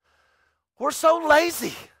 We're so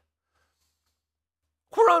lazy.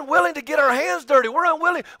 We're unwilling to get our hands dirty. We're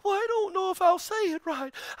unwilling. Well, I don't know if I'll say it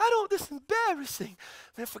right. This is embarrassing.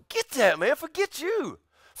 Man, forget that, man. Forget you.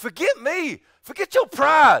 Forget me. Forget your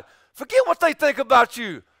pride. Forget what they think about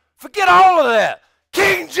you. Forget all of that.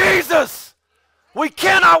 King Jesus. We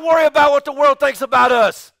cannot worry about what the world thinks about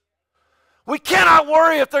us. We cannot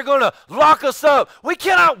worry if they're going to lock us up. We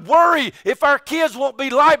cannot worry if our kids won't be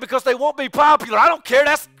liked because they won't be popular. I don't care.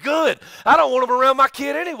 That's good. I don't want them around my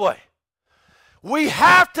kid anyway. We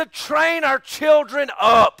have to train our children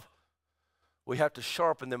up. We have to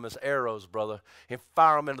sharpen them as arrows, brother, and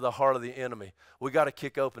fire them into the heart of the enemy. We got to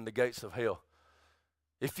kick open the gates of hell.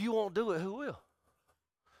 If you won't do it, who will?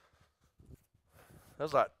 That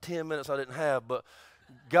was like 10 minutes I didn't have, but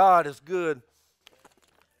God is good.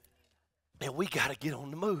 And we got to get on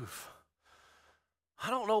the move. I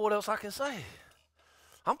don't know what else I can say.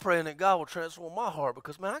 I'm praying that God will transform my heart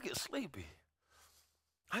because, man, I get sleepy.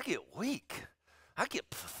 I get weak. I get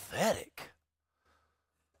pathetic.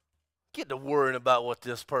 Get to worrying about what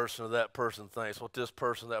this person or that person thinks, what this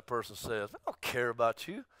person or that person says. I don't care about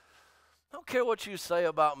you. I don't care what you say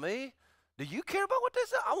about me. Do you care about what they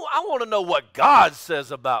say? I want to know what God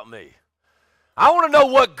says about me. I want to know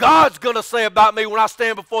what God's going to say about me when I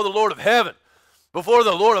stand before the Lord of heaven, before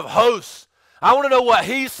the Lord of hosts. I want to know what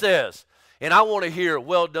he says. And I want to hear,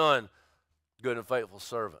 well done, good and faithful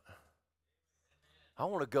servant. I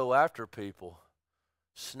want to go after people,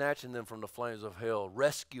 snatching them from the flames of hell,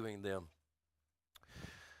 rescuing them.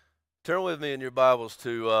 Turn with me in your Bibles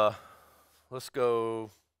to, let's go,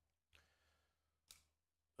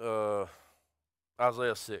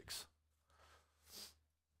 Isaiah 6.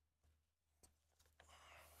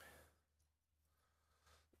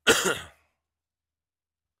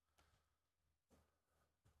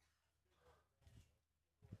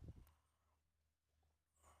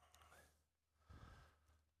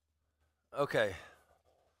 Okay.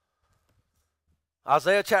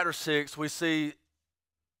 Isaiah chapter 6, we see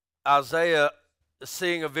Isaiah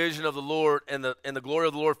seeing a vision of the Lord, and the glory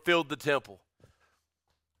of the Lord filled the temple.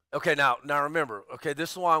 Okay, now remember, okay,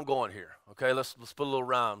 this is why I'm going here. Okay, let's put a little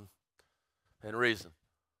rhyme and reason.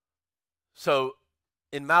 So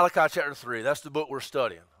in Malachi chapter 3, that's the book we're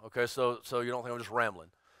studying. Okay, so you don't think I'm just rambling.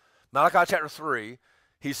 Malachi chapter 3,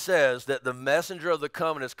 he says that the messenger of the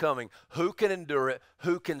covenant is coming. Who can endure it?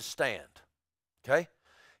 Who can stand? Okay?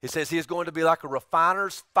 He says he is going to be like a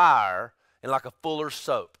refiner's fire and like a fuller's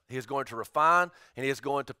soap. He is going to refine and he is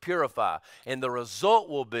going to purify. And the result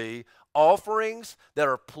will be offerings that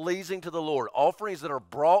are pleasing to the Lord, offerings that are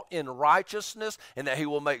brought in righteousness, and that he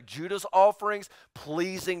will make Judah's offerings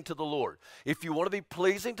pleasing to the Lord. If you want to be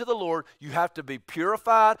pleasing to the Lord, you have to be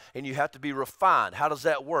purified and you have to be refined. How does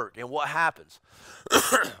that work and what happens?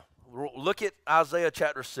 Look at Isaiah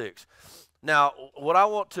chapter 6. Now, what I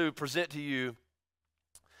want to present to you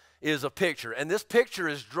is a picture, and this picture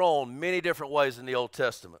is drawn many different ways in the Old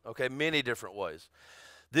Testament, okay, many different ways.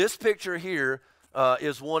 This picture here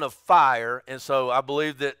is one of fire, and so I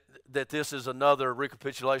believe that this is another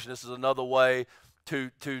recapitulation. This is another way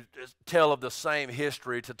to tell of the same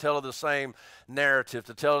history, to tell of the same narrative,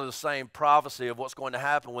 to tell of the same prophecy of what's going to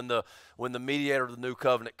happen when the mediator of the new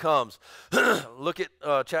covenant comes. Look at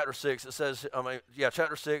chapter 6. It says,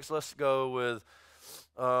 chapter 6. Let's go with,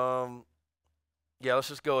 let's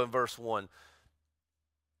just go in verse 1.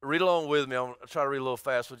 Read along with me. I'm going to try to read a little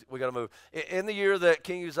fast. We got to move. In the year that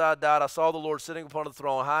King Uzziah died, I saw the Lord sitting upon the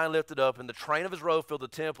throne, high and lifted up, and the train of his robe filled the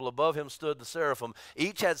temple. Above him stood the seraphim.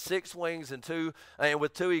 Each had 6 wings, and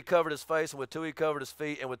with 2 he covered his face, and with 2 he covered his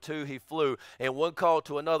feet, and with 2 he flew. And one called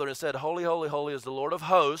to another and said, Holy, holy, holy is the Lord of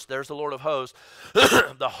hosts. There's the Lord of hosts.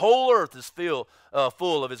 The whole earth is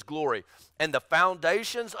full of his glory. And the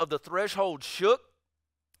foundations of the threshold shook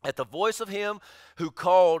at the voice of him who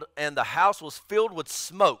called, and the house was filled with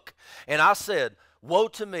smoke. And I said, Woe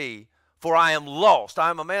to me, for I am lost. I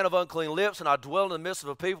am a man of unclean lips, and I dwell in the midst of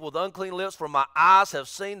a people with unclean lips, for my eyes have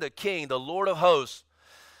seen the King, the Lord of hosts.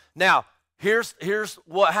 Now, here's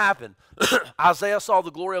what happened. Isaiah saw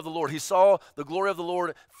the glory of the Lord. He saw the glory of the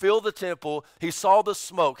Lord fill the temple. He saw the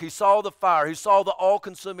smoke. He saw the fire. He saw the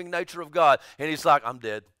all-consuming nature of God. And he's like, I'm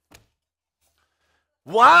dead.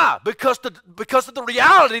 Why? Because of the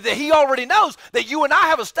reality that he already knows, that you and I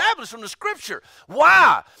have established from the Scripture.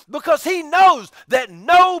 Why? Because he knows that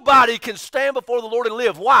nobody can stand before the Lord and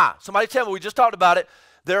live. Why? Somebody tell me, we just talked about it.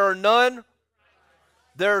 There's none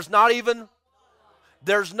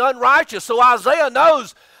righteous. So Isaiah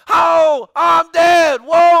knows, oh, I'm dead.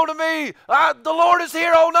 Woe to me. The Lord is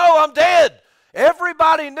here. Oh no, I'm dead.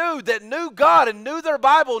 Everybody knew God and knew their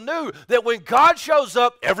Bible, knew that when God shows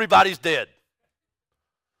up, everybody's dead.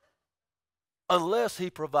 Unless he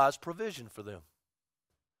provides provision for them.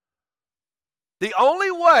 The only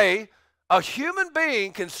way a human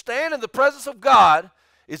being can stand in the presence of God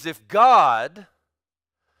is if God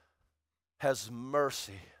has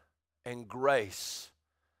mercy and grace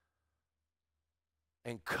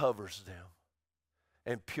and covers them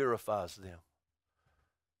and purifies them.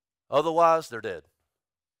 Otherwise, they're dead.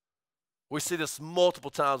 We see this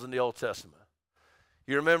multiple times in the Old Testament.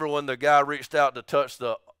 You remember when the guy reached out to touch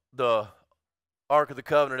the Ark of the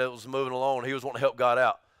Covenant that was moving along, he was wanting to help God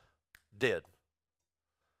out. Dead.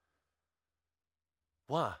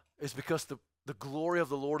 Why? It's because the glory of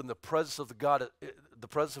the Lord and the presence of God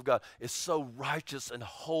is so righteous and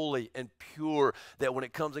holy and pure that when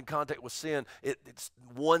it comes in contact with sin,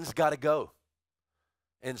 one's got to go.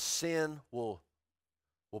 And sin will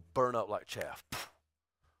will burn up like chaff.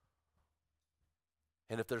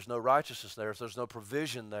 And if there's no righteousness there, if there's no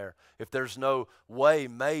provision there, if there's no way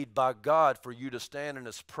made by God for you to stand in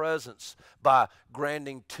His presence by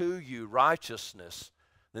granting to you righteousness,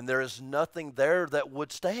 then there is nothing there that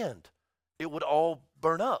would stand. It would all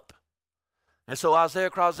burn up. And so Isaiah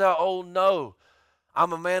cries out, oh no,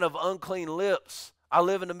 I'm a man of unclean lips. I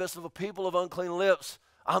live in the midst of a people of unclean lips.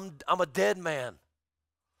 I'm a dead man.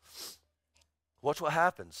 Watch what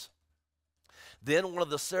happens. Then one of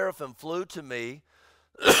the seraphim flew to me,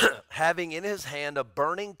 having in his hand a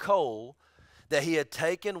burning coal that he had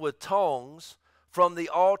taken with tongs from the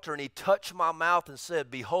altar, and he touched my mouth and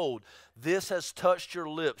said, behold, this has touched your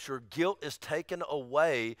lips. Your guilt is taken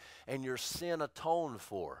away and your sin atoned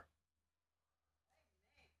for.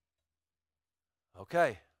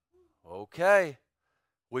 Okay.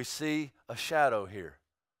 We see a shadow here.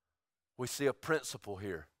 We see a principle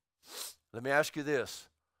here. Let me ask you this.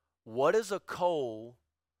 What is a coal?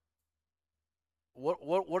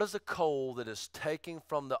 What is a coal that is taken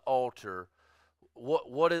from the altar?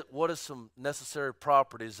 What is some necessary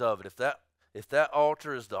properties of it? If that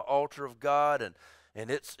altar is the altar of God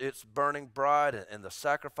and it's burning bright and the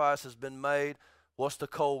sacrifice has been made, what's the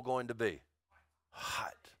coal going to be?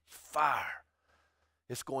 Hot fire.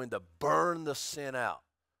 It's going to burn the sin out.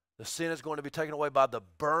 The sin is going to be taken away by the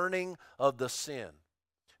burning of the sin.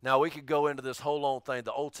 Now, we could go into this whole long thing.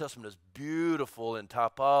 The Old Testament is beautiful in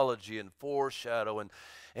typology and foreshadow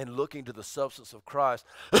and looking to the substance of Christ.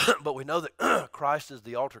 But we know that Christ is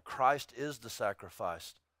the altar. Christ is the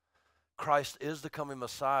sacrifice. Christ is the coming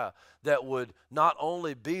Messiah that would not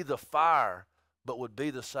only be the fire, but would be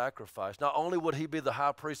the sacrifice. Not only would he be the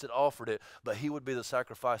high priest that offered it, but he would be the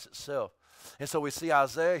sacrifice itself. And so we see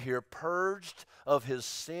Isaiah here purged of his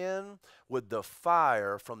sin with the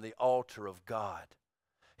fire from the altar of God.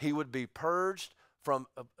 He would be purged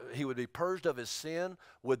of his sin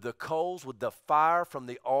with the coals, with the fire from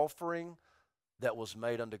the offering that was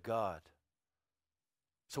made unto God.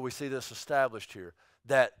 So we see this established here,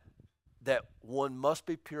 that one must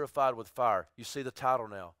be purified with fire. You see the title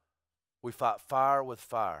now. We fight fire with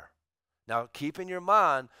fire. Now keep in your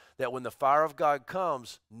mind that when the fire of God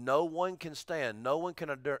comes, no one can stand, no one can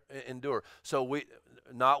endure. So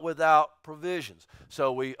not without provisions.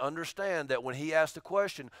 So we understand that when he asked the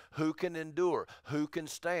question, who can endure, who can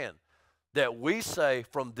stand, that we say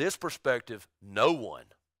from this perspective, no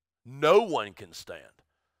one can stand.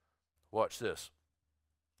 Watch this.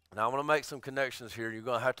 Now I'm going to make some connections here. You're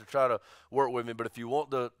going to have to try to work with me, but if you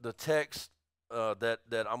want the text that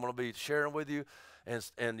I'm going to be sharing with you,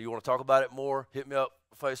 and you want to talk about it more, hit me up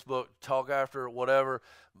Facebook, talk after, whatever.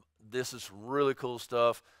 This is really cool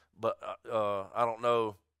stuff, but I don't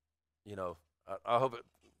know, I hope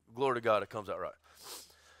glory to God, it comes out right.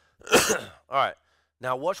 All right.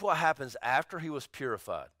 Now watch what happens after he was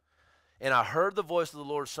purified. And I heard the voice of the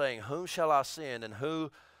Lord saying, whom shall I send, and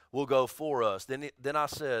who will go for us? Then I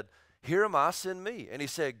said, here am I, send me. And he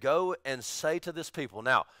said, go and say to this people.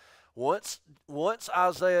 Now, once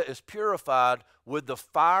Isaiah is purified with the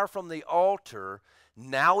fire from the altar,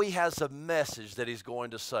 now he has a message that he's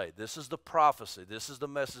going to say. This is the prophecy. This is the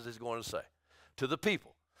message he's going to say to the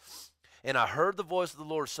people. And I heard the voice of the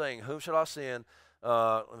Lord saying, whom shall I send?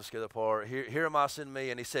 Let me skip that part. Here am I, send me.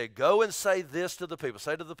 And he said, go and say this to the people.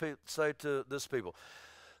 Say to this people.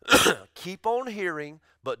 Keep on hearing,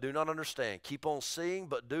 but do not understand. Keep on seeing,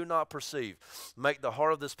 but do not perceive. Make the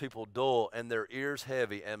heart of this people dull and their ears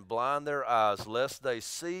heavy, and blind their eyes, lest they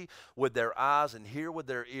see with their eyes and hear with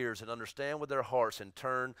their ears and understand with their hearts and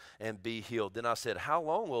turn and be healed. Then I said, how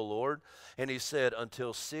long, O Lord? And he said,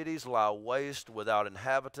 until cities lie waste without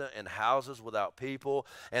inhabitant and houses without people,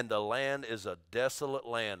 and the land is a desolate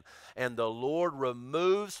land. And the Lord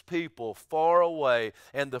removes people far away,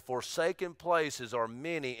 and the forsaken places are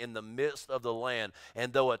many in the midst of the land.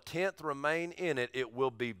 And though a tenth remain in it, it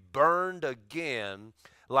will be burned again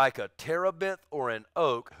like a terebinth or an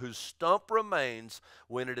oak whose stump remains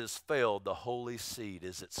when it is felled. The holy seed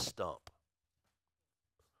is its stump.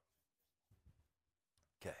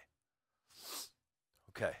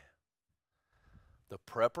 Okay. The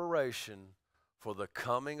preparation for the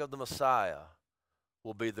coming of the Messiah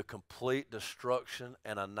will be the complete destruction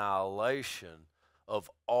and annihilation of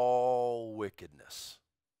all wickedness.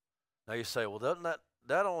 Now you say, well, doesn't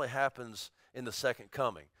that only happens in the second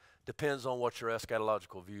coming? Depends on what your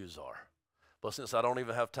eschatological views are. But since I don't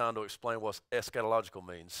even have time to explain what eschatological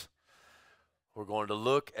means, we're going to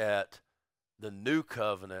look at the new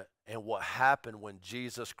covenant and what happened when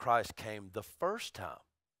Jesus Christ came the first time.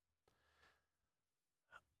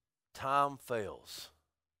 Time fails.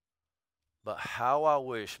 But how I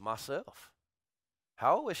wish myself,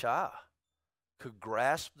 How I wish I could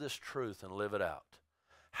grasp this truth and live it out.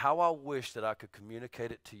 How I wish that I could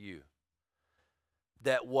communicate it to you.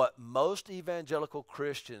 That what most evangelical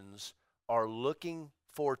Christians are looking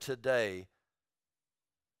for today,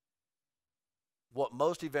 what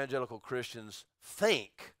most evangelical Christians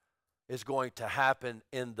think is going to happen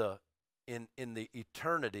in the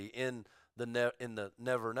eternity, in the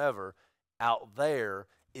never never, out there,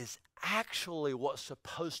 is actually what's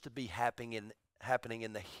supposed to be happening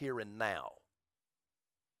in the here and now.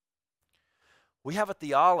 We have a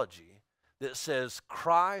theology that says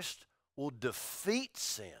Christ will defeat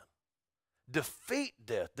sin, defeat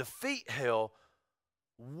death, defeat hell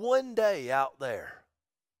one day out there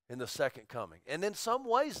in the second coming. And in some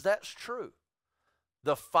ways, that's true.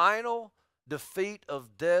 The final defeat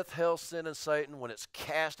of death, hell, sin, and Satan, when it's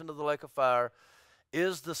cast into the lake of fire,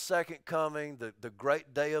 is the second coming, the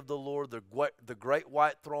great day of the Lord, the great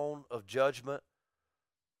white throne of judgment.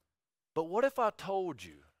 But what if I told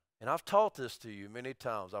you, and I've taught this to you many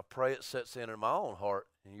times, I pray it sets in my own heart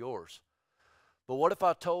and yours, but what if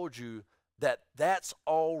I told you that that's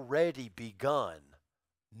already begun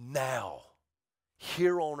now,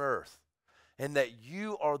 here on earth, and that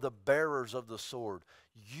you are the bearers of the sword,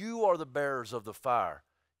 you are the bearers of the fire,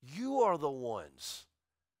 you are the ones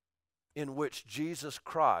in which Jesus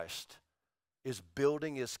Christ is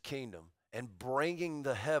building his kingdom and bringing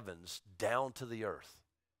the heavens down to the earth?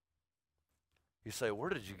 You say, where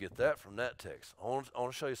did you get that from that text? I want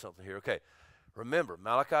to show you something here. Okay, remember,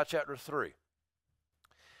 Malachi chapter 3,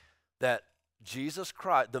 that Jesus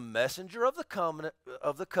Christ, the messenger of the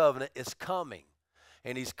covenant, is coming.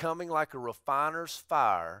 And he's coming like a refiner's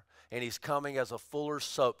fire, and he's coming as a fuller's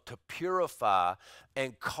soap to purify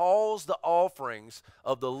and cause the offerings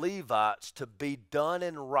of the Levites to be done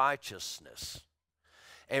in righteousness.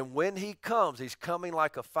 And when he comes, he's coming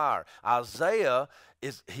like a fire. Isaiah,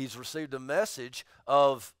 he's received a message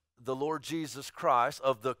of the Lord Jesus Christ,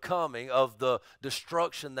 of the coming, of the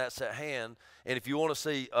destruction that's at hand. And if you want to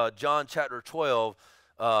see John chapter 12,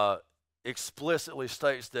 explicitly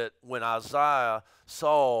states that when Isaiah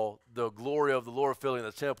saw the glory of the Lord filling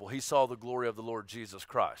the temple, he saw the glory of the Lord Jesus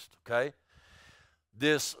Christ, okay?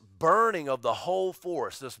 This burning of the whole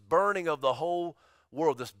forest, this burning of the whole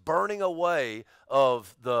world, this burning away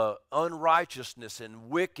of the unrighteousness and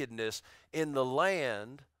wickedness in the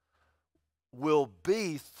land will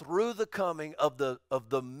be through the coming of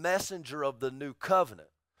the messenger of the new covenant.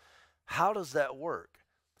 How does that work?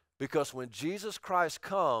 Because when Jesus Christ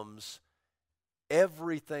comes,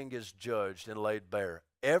 everything is judged and laid bare.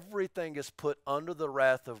 Everything is put under the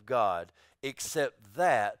wrath of God except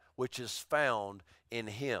that which is found in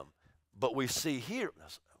him. But we see here,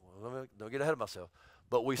 don't get ahead of myself,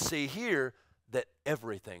 but we see here that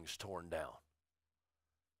everything's torn down.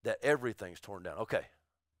 That everything's torn down. Okay,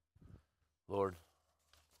 Lord.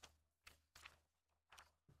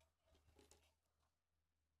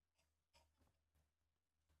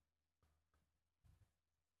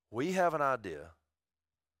 We have an idea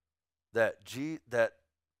that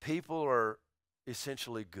people are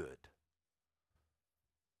essentially good.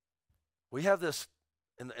 We have this,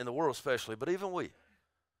 in the world especially, but even we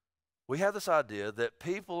have this idea that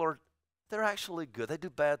people they're actually good. They do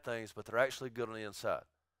bad things, but they're actually good on the inside.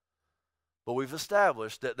 But we've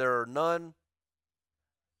established that there are none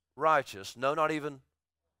righteous, no, not even.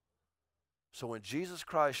 So when Jesus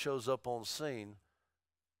Christ shows up on scene,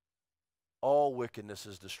 all wickedness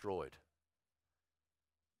is destroyed.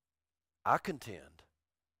 I contend,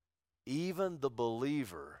 even the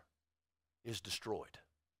believer is destroyed.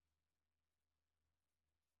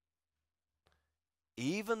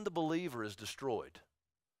 Even the believer is destroyed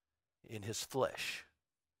in his flesh,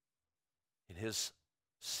 in his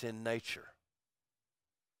sin nature,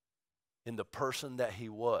 in the person that he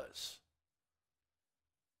was.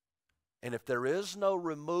 And if there is no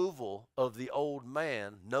removal of the old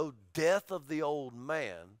man, no death of the old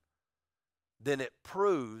man, then it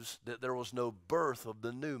proves that there was no birth of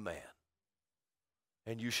the new man.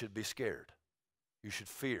 And you should be scared. You should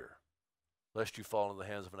fear, lest you fall into the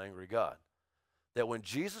hands of an angry God. That when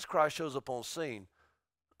Jesus Christ shows up on scene,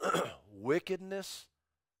 wickedness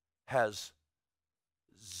has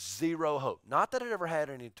zero hope. Not that it ever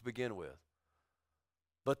had any to begin with,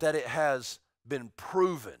 but that it has been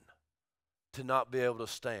proven to not be able to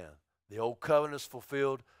stand. The old covenant is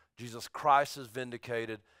fulfilled. Jesus Christ is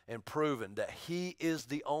vindicated and proven that he is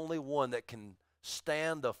the only one that can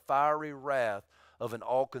stand the fiery wrath of an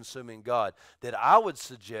all-consuming God. That I would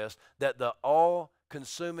suggest that the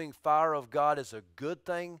all-consuming fire of God is a good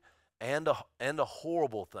thing and a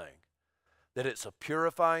horrible thing. That it's a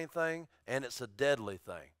purifying thing and it's a deadly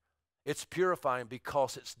thing. It's purifying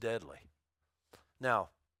because it's deadly. Now,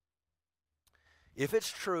 if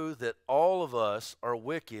it's true that all of us are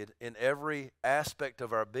wicked in every aspect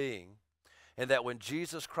of our being, and that when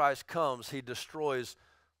Jesus Christ comes, he destroys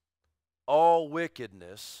all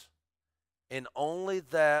wickedness, and only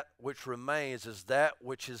that which remains is that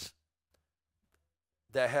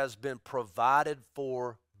that has been provided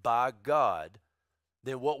for by God,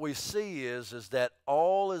 then what we see is that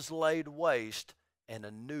all is laid waste and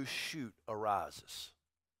a new shoot arises.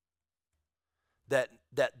 That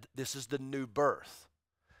this is the new birth.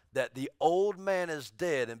 That the old man is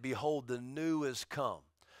dead, and behold, the new is come.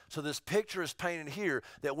 So this picture is painted here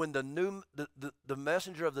that when the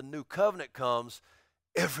messenger of the new covenant comes,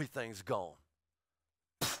 everything's gone.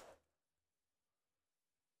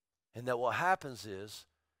 And that what happens is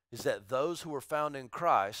that those who are found in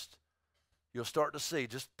Christ, you'll start to see,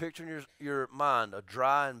 just picture in your mind, a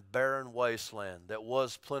dry and barren wasteland that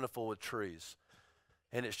was plentiful with trees.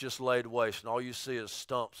 And it's just laid waste, and all you see is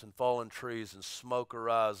stumps and fallen trees and smoke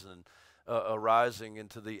arising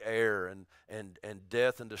into the air, and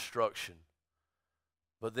death and destruction.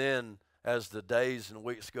 But then, as the days and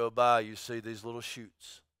weeks go by, you see these little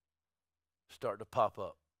shoots start to pop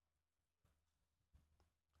up.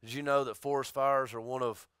 Did you know that forest fires are one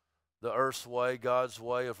of the earth's way, God's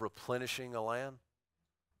way of replenishing a land?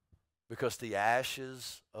 Because the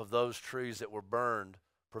ashes of those trees that were burned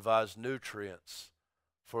provides nutrients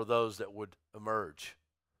for those that would emerge.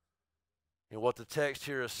 And what the text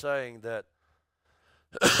here is saying, that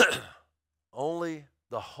only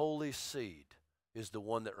the holy seed is the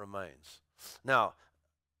one that remains. Now,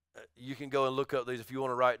 you can go and look up these if you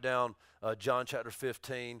want to write down John chapter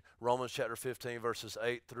 15, Romans chapter 15, verses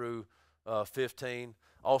 8 through 15.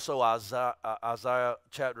 Also Isaiah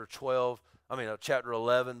chapter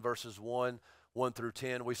 11, verses 1 through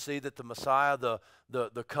 10. We see that the Messiah,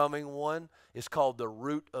 the coming one, is called the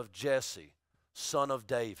root of Jesse, son of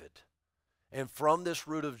David. And from this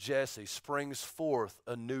root of Jesse springs forth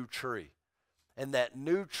a new tree. And that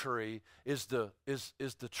new tree is the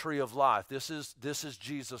tree of life. This is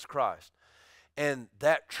Jesus Christ. And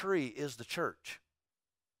that tree is the church.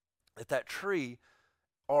 That tree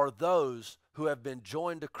are those who have been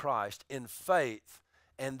joined to Christ in faith,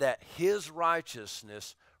 and that his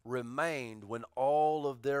righteousness remained when all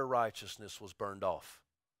of their righteousness was burned off.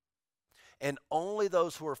 And only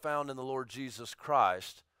those who are found in the Lord Jesus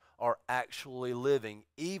Christ are actually living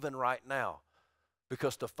even right now.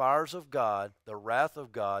 Because the fires of God, the wrath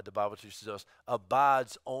of God, the Bible teaches us,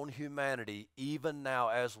 abides on humanity even now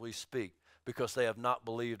as we speak, because they have not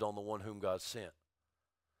believed on the one whom God sent.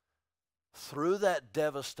 Through that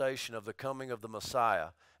devastation of the coming of the Messiah,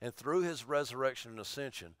 and through his resurrection and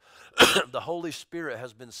ascension, the Holy Spirit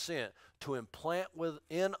has been sent to implant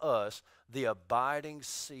within us the abiding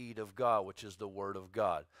seed of God, which is the Word of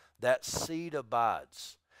God. That seed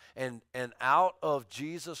abides. And out of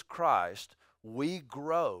Jesus Christ, we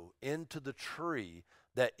grow into the tree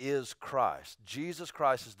that is Christ. Jesus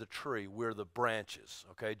Christ is the tree. We're the branches.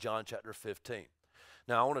 Okay, John chapter 15.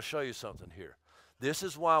 Now, I want to show you something here. This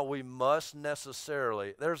is why we must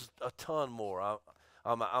necessarily, there's a ton more.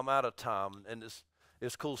 I'm out of time, and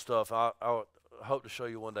it's cool stuff. I hope to show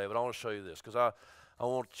you one day, but I want to show you this because I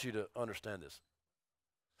want you to understand this.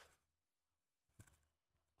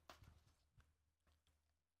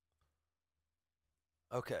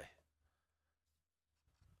 Okay.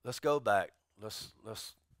 Let's go back. That's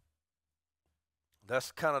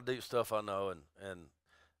kind of deep stuff, I know, and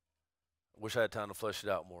wish I had time to flesh it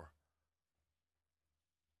out more.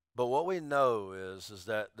 But what we know is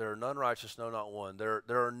that there are none righteous, no, not one. There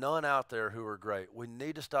are none out there who are great. We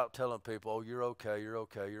need to stop telling people, oh, you're okay, you're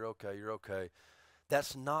okay, you're okay, you're okay.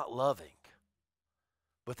 That's not loving.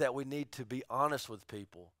 But that we need to be honest with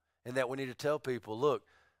people, and that we need to tell people, look,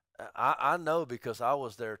 I know because I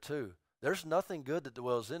was there too. There's nothing good that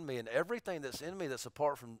dwells in me, and everything that's in me that's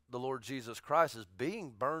apart from the Lord Jesus Christ is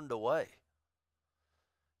being burned away.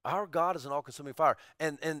 Our God is an all-consuming fire.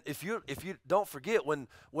 And if you don't forget, when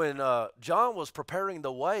John was preparing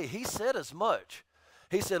the way, he said as much.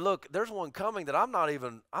 He said, look, there's one coming that I'm not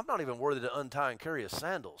even worthy to untie and carry his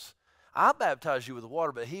sandals. I baptize you with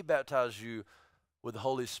water, but he baptized you with the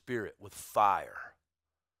Holy Spirit, with fire.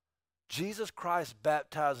 Jesus Christ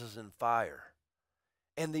baptizes in fire.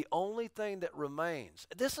 And the only thing that remains,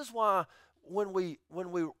 this is why when we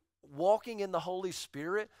walking in the Holy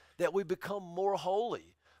Spirit, that we become more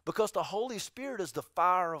holy. Because the Holy Spirit is the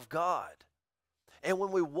fire of God. And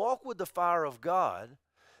when we walk with the fire of God,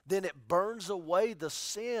 then it burns away the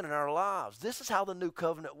sin in our lives. This is how the new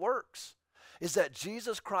covenant works. is that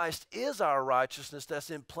Jesus Christ is our righteousness that's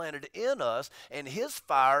implanted in us, and his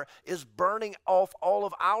fire is burning off all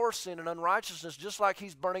of our sin and unrighteousness, just like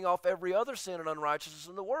he's burning off every other sin and unrighteousness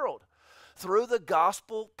in the world through the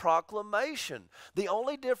gospel proclamation. The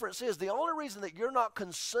only difference is, the only reason that you're not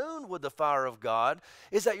consumed with the fire of God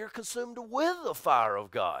is that you're consumed with the fire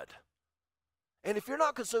of God. And if you're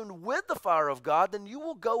not consumed with the fire of God, then you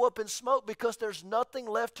will go up in smoke, because there's nothing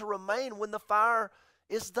left to remain when the fire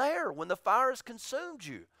is there, when the fire has consumed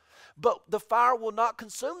you. But the fire will not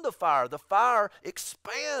consume the fire. The fire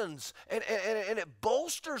expands and it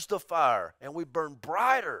bolsters the fire, and we burn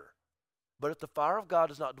brighter. But if the fire of God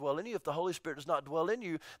does not dwell in you, if the Holy Spirit does not dwell in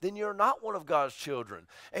you, then you're not one of God's children.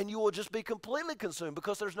 And you will just be completely consumed,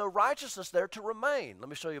 because there's no righteousness there to remain. Let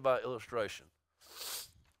me show you by illustration.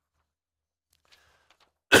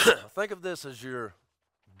 Think of this as your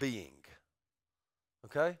being,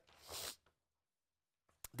 okay?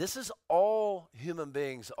 This is all human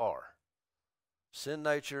beings are. Sin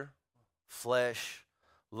nature, flesh,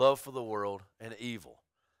 love for the world, and evil.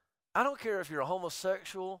 I don't care if you're a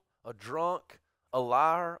homosexual, a drunk, a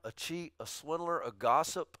liar, a cheat, a swindler, a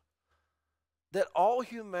gossip, that all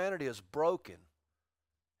humanity is broken,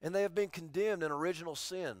 and they have been condemned in original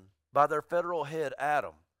sin by their federal head,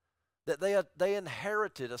 Adam. That they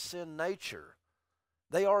inherited a sin nature.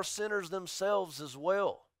 They are sinners themselves as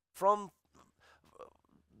well. From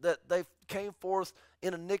that they came forth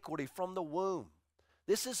in iniquity from the womb.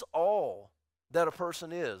 This is all that a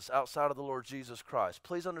person is outside of the Lord Jesus Christ.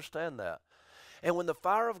 Please understand that. And when the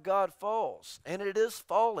fire of God falls, and it is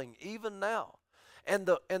falling even now, and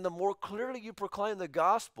the more clearly you proclaim the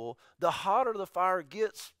gospel, the hotter the fire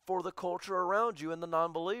gets for the culture around you and the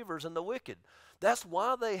non-believers and the wicked. That's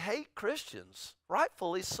why they hate Christians,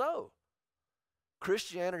 rightfully so.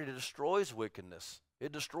 Christianity destroys wickedness.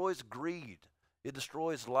 It destroys greed. It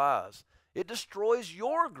destroys lies. It destroys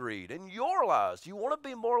your greed and your lies. You want to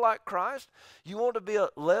be more like Christ? You want to be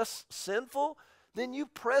less sinful? Then you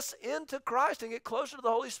press into Christ and get closer to the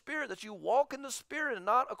Holy Spirit, that you walk in the Spirit and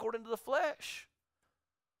not according to the flesh.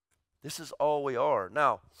 This is all we are.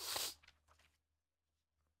 Now,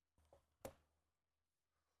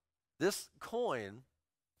 this coin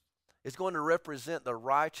is going to represent the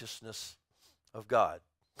righteousness of God.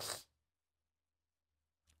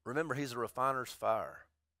 Remember, he's a refiner's fire.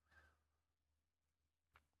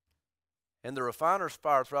 And the refiner's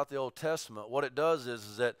fire throughout the Old Testament, what it does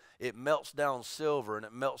is that it melts down silver and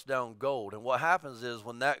it melts down gold. And what happens is,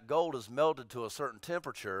 when that gold is melted to a certain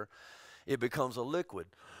temperature, it becomes a liquid.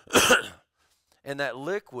 And that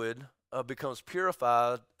liquid becomes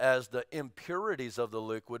purified as the impurities of the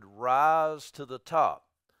liquid rise to the top.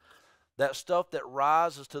 That stuff that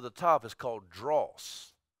rises to the top is called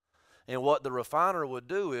dross. And what the refiner would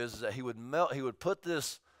do is that he would put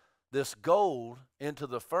this gold into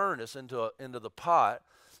the furnace, into the pot,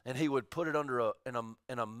 and he would put it under an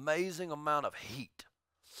amazing amount of heat.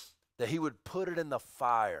 That he would put it in the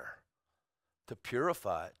fire to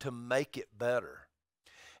purify it, to make it better.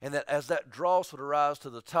 And that as that dross would arise to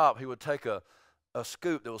the top, he would take a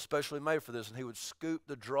scoop that was specially made for this, and he would scoop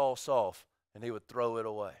the dross off, and he would throw it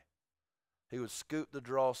away. He would scoop the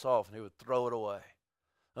dross off, and he would throw it away,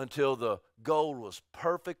 until the gold was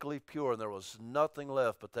perfectly pure and there was nothing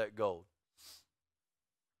left but that gold.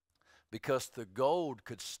 Because the gold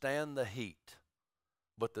could stand the heat,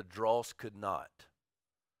 but the dross could not.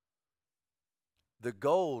 The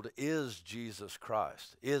gold is Jesus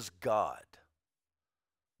Christ, is God.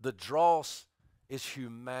 The dross is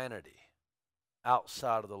humanity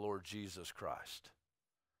outside of the Lord Jesus Christ.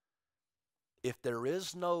 If there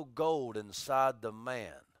is no gold inside the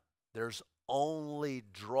man, there's only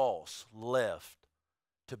dross left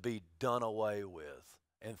to be done away with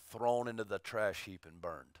and thrown into the trash heap and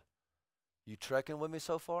burned. You trekking with me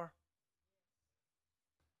so far?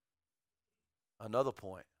 Another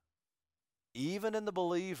point. Even in the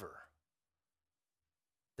believer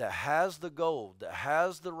that has the gold, that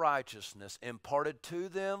has the righteousness imparted to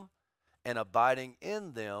them and abiding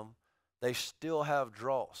in them, they still have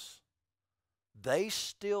dross. They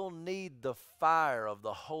still need the fire of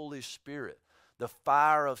the Holy Spirit, the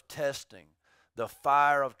fire of testing, the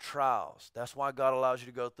fire of trials. That's why God allows you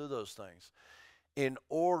to go through those things, in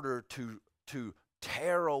order to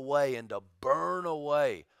tear away and to burn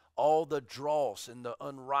away all the dross and the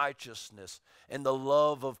unrighteousness and the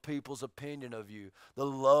love of people's opinion of you, the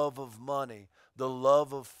love of money, the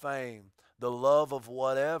love of fame, the love of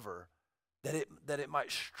whatever, that it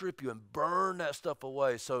might strip you and burn that stuff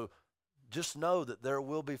away. So just know that there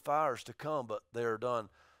will be fires to come, but they are done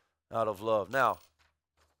out of love. Now,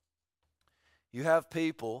 you have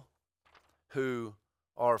people who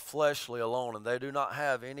are fleshly alone, and they do not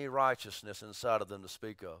have any righteousness inside of them to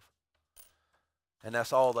speak of. And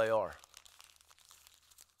that's all they are.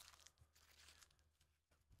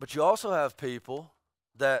 But you also have people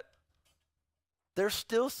that they're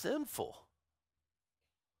still sinful.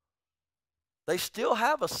 They still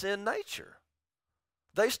have a sin nature.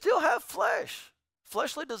 They still have flesh,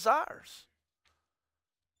 fleshly desires.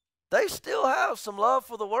 They still have some love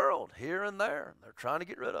for the world here and there. They're trying to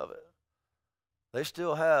get rid of it. They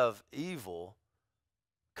still have evil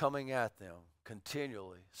coming at them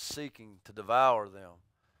continually, seeking to devour them,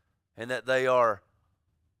 and that they are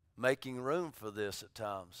making room for this at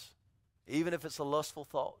times, even if it's a lustful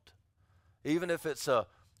thought, even if it's a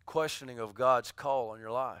questioning of God's call on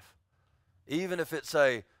your life, even if it's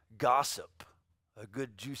a gossip, a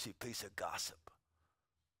good juicy piece of gossip.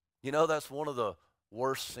 You know, that's one of the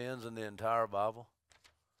worst sins in the entire Bible,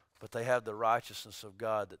 but they have the righteousness of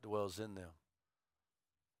God that dwells in them,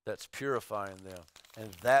 that's purifying them, and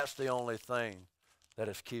that's the only thing that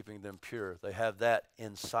is keeping them pure. They have that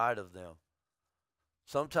inside of them.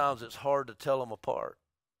 Sometimes it's hard to tell them apart.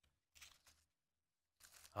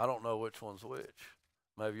 I don't know which one's which.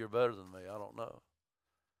 Maybe you're better than me. I don't know.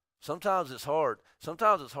 Sometimes it's hard.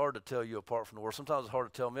 Sometimes it's hard to tell you apart from the world. Sometimes it's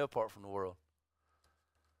hard to tell me apart from the world.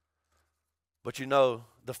 But you know,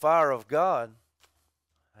 the fire of God,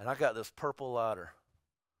 and I got this purple lighter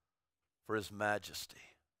for His majesty.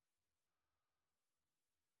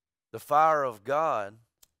 The fire of God,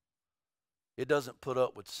 it doesn't put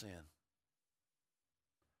up with sin.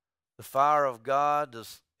 The fire of God,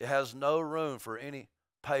 it has no room for any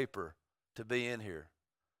paper to be in here.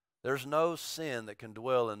 There's no sin that can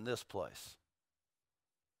dwell in this place.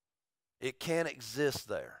 It can't exist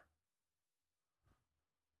there.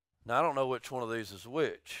 Now, I don't know which one of these is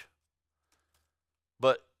which,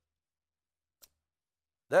 but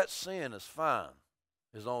that sin is fine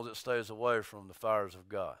as long as it stays away from the fires of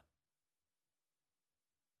God.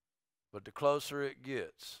 But the closer it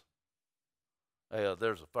gets, hey,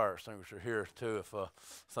 there's a fire extinguisher here too if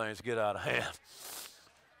things get out of hand.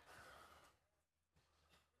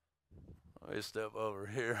 Let me step over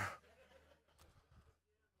here.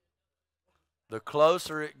 The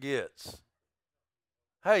closer it gets.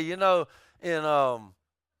 Hey, you know, in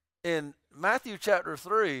Matthew chapter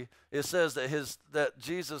 3, it says that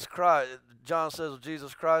Jesus Christ, John says of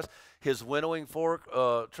Jesus Christ, his winnowing fork,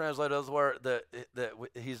 translated elsewhere, that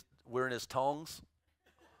we're in his tongues.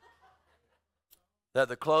 That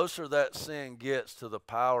the closer that sin gets to the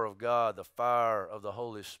power of God, the fire of the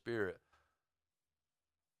Holy Spirit,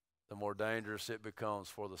 the more dangerous it becomes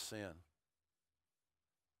for the sin.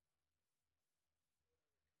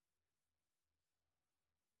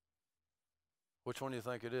 Which one do you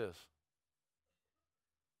think it is?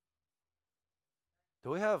 Do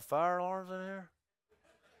we have fire alarms in here?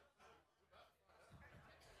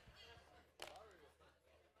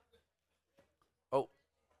 Oh.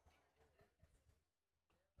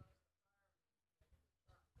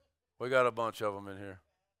 We got a bunch of them in here.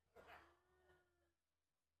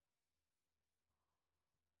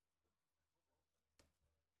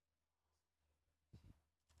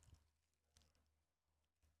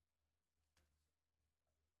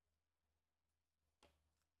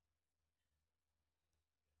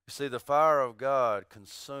 You see, the fire of God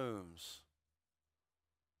consumes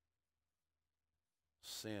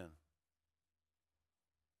sin.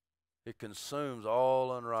 It consumes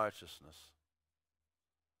all unrighteousness.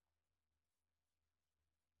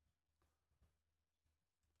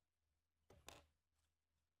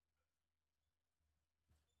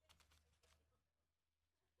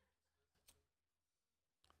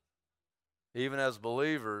 Even as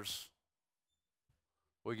believers,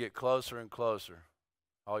 we get closer and closer.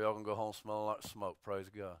 All y'all can go home smelling like smoke. Praise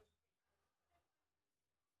God.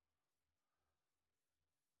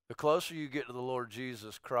 The closer you get to the Lord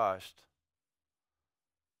Jesus Christ,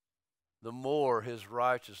 the more His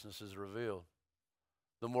righteousness is revealed.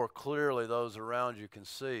 The more clearly those around you can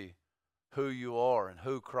see who you are and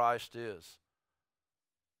who Christ is.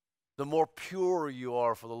 The more pure you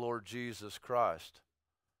are for the Lord Jesus Christ.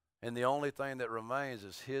 And the only thing that remains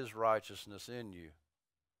is His righteousness in you.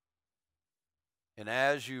 And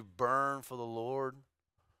as you burn for the Lord,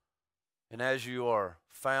 and as you are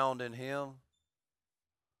found in Him,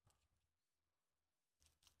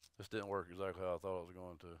 this didn't work exactly how I thought it was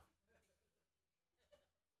going to.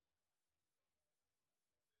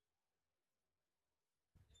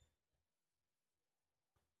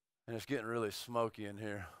 And it's getting really smoky in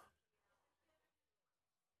here.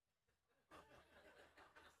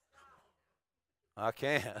 I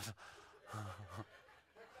can't.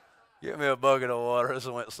 Get me a bucket of water. This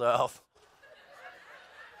went south.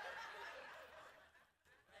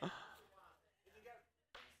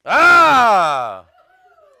 Ah!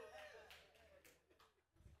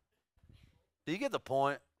 Do you get the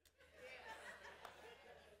point?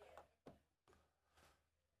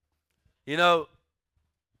 You know,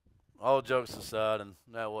 all jokes aside, and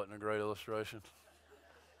that wasn't a great illustration.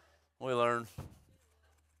 We learned.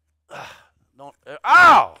 Don't.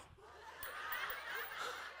 Ow!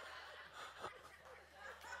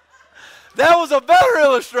 That was a better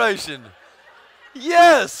illustration.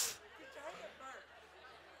 Yes.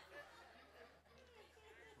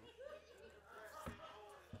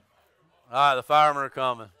 All right, the firemen are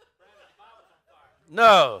coming.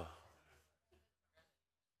 No.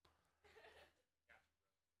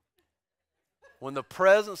 When the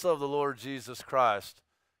presence of the Lord Jesus Christ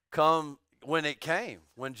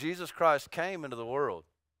when Jesus Christ came into the world.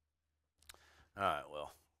 All right,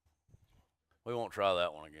 well, we won't try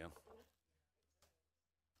that one again.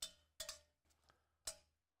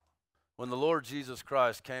 When the Lord Jesus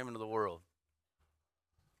Christ came into the world,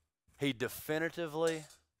 he definitively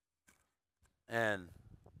and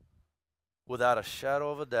without a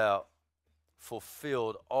shadow of a doubt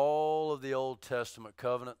fulfilled all of the Old Testament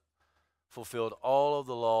covenant, fulfilled all of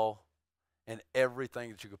the law, and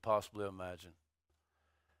everything that you could possibly imagine.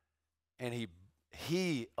 And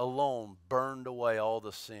he alone burned away all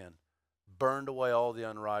the sin, burned away all the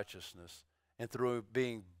unrighteousness, and through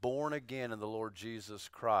being born again in the Lord Jesus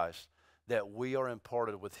Christ, that we are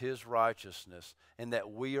imparted with his righteousness, and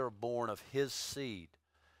that we are born of his seed,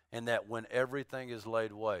 and that when everything is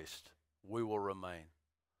laid waste, we will remain.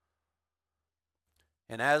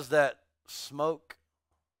 And as that smoke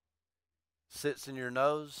sits in your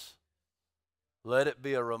nose, let it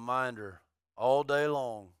be a reminder all day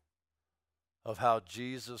long of how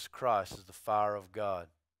Jesus Christ is the fire of God.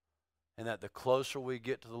 And that the closer we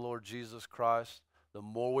get to the Lord Jesus Christ, the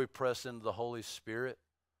more we press into the Holy Spirit,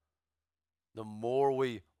 the more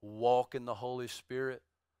we walk in the Holy Spirit,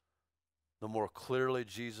 the more clearly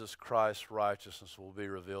Jesus Christ's righteousness will be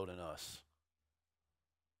revealed in us.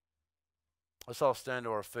 Let's all stand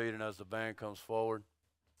to our feet, and as the band comes forward,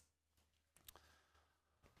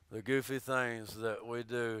 the goofy things that we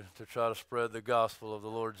do to try to spread the gospel of the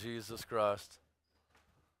Lord Jesus Christ.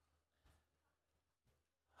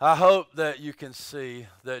 I hope that you can see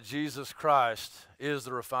that Jesus Christ is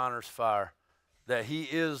the refiner's fire, that he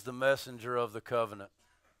is the messenger of the covenant,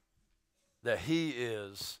 that he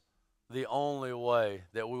is the only way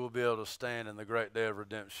that we will be able to stand in the great day of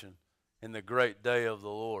redemption, in the great day of the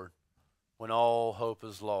Lord, when all hope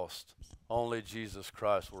is lost. Only Jesus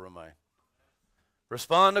Christ will remain.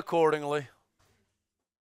 Respond accordingly.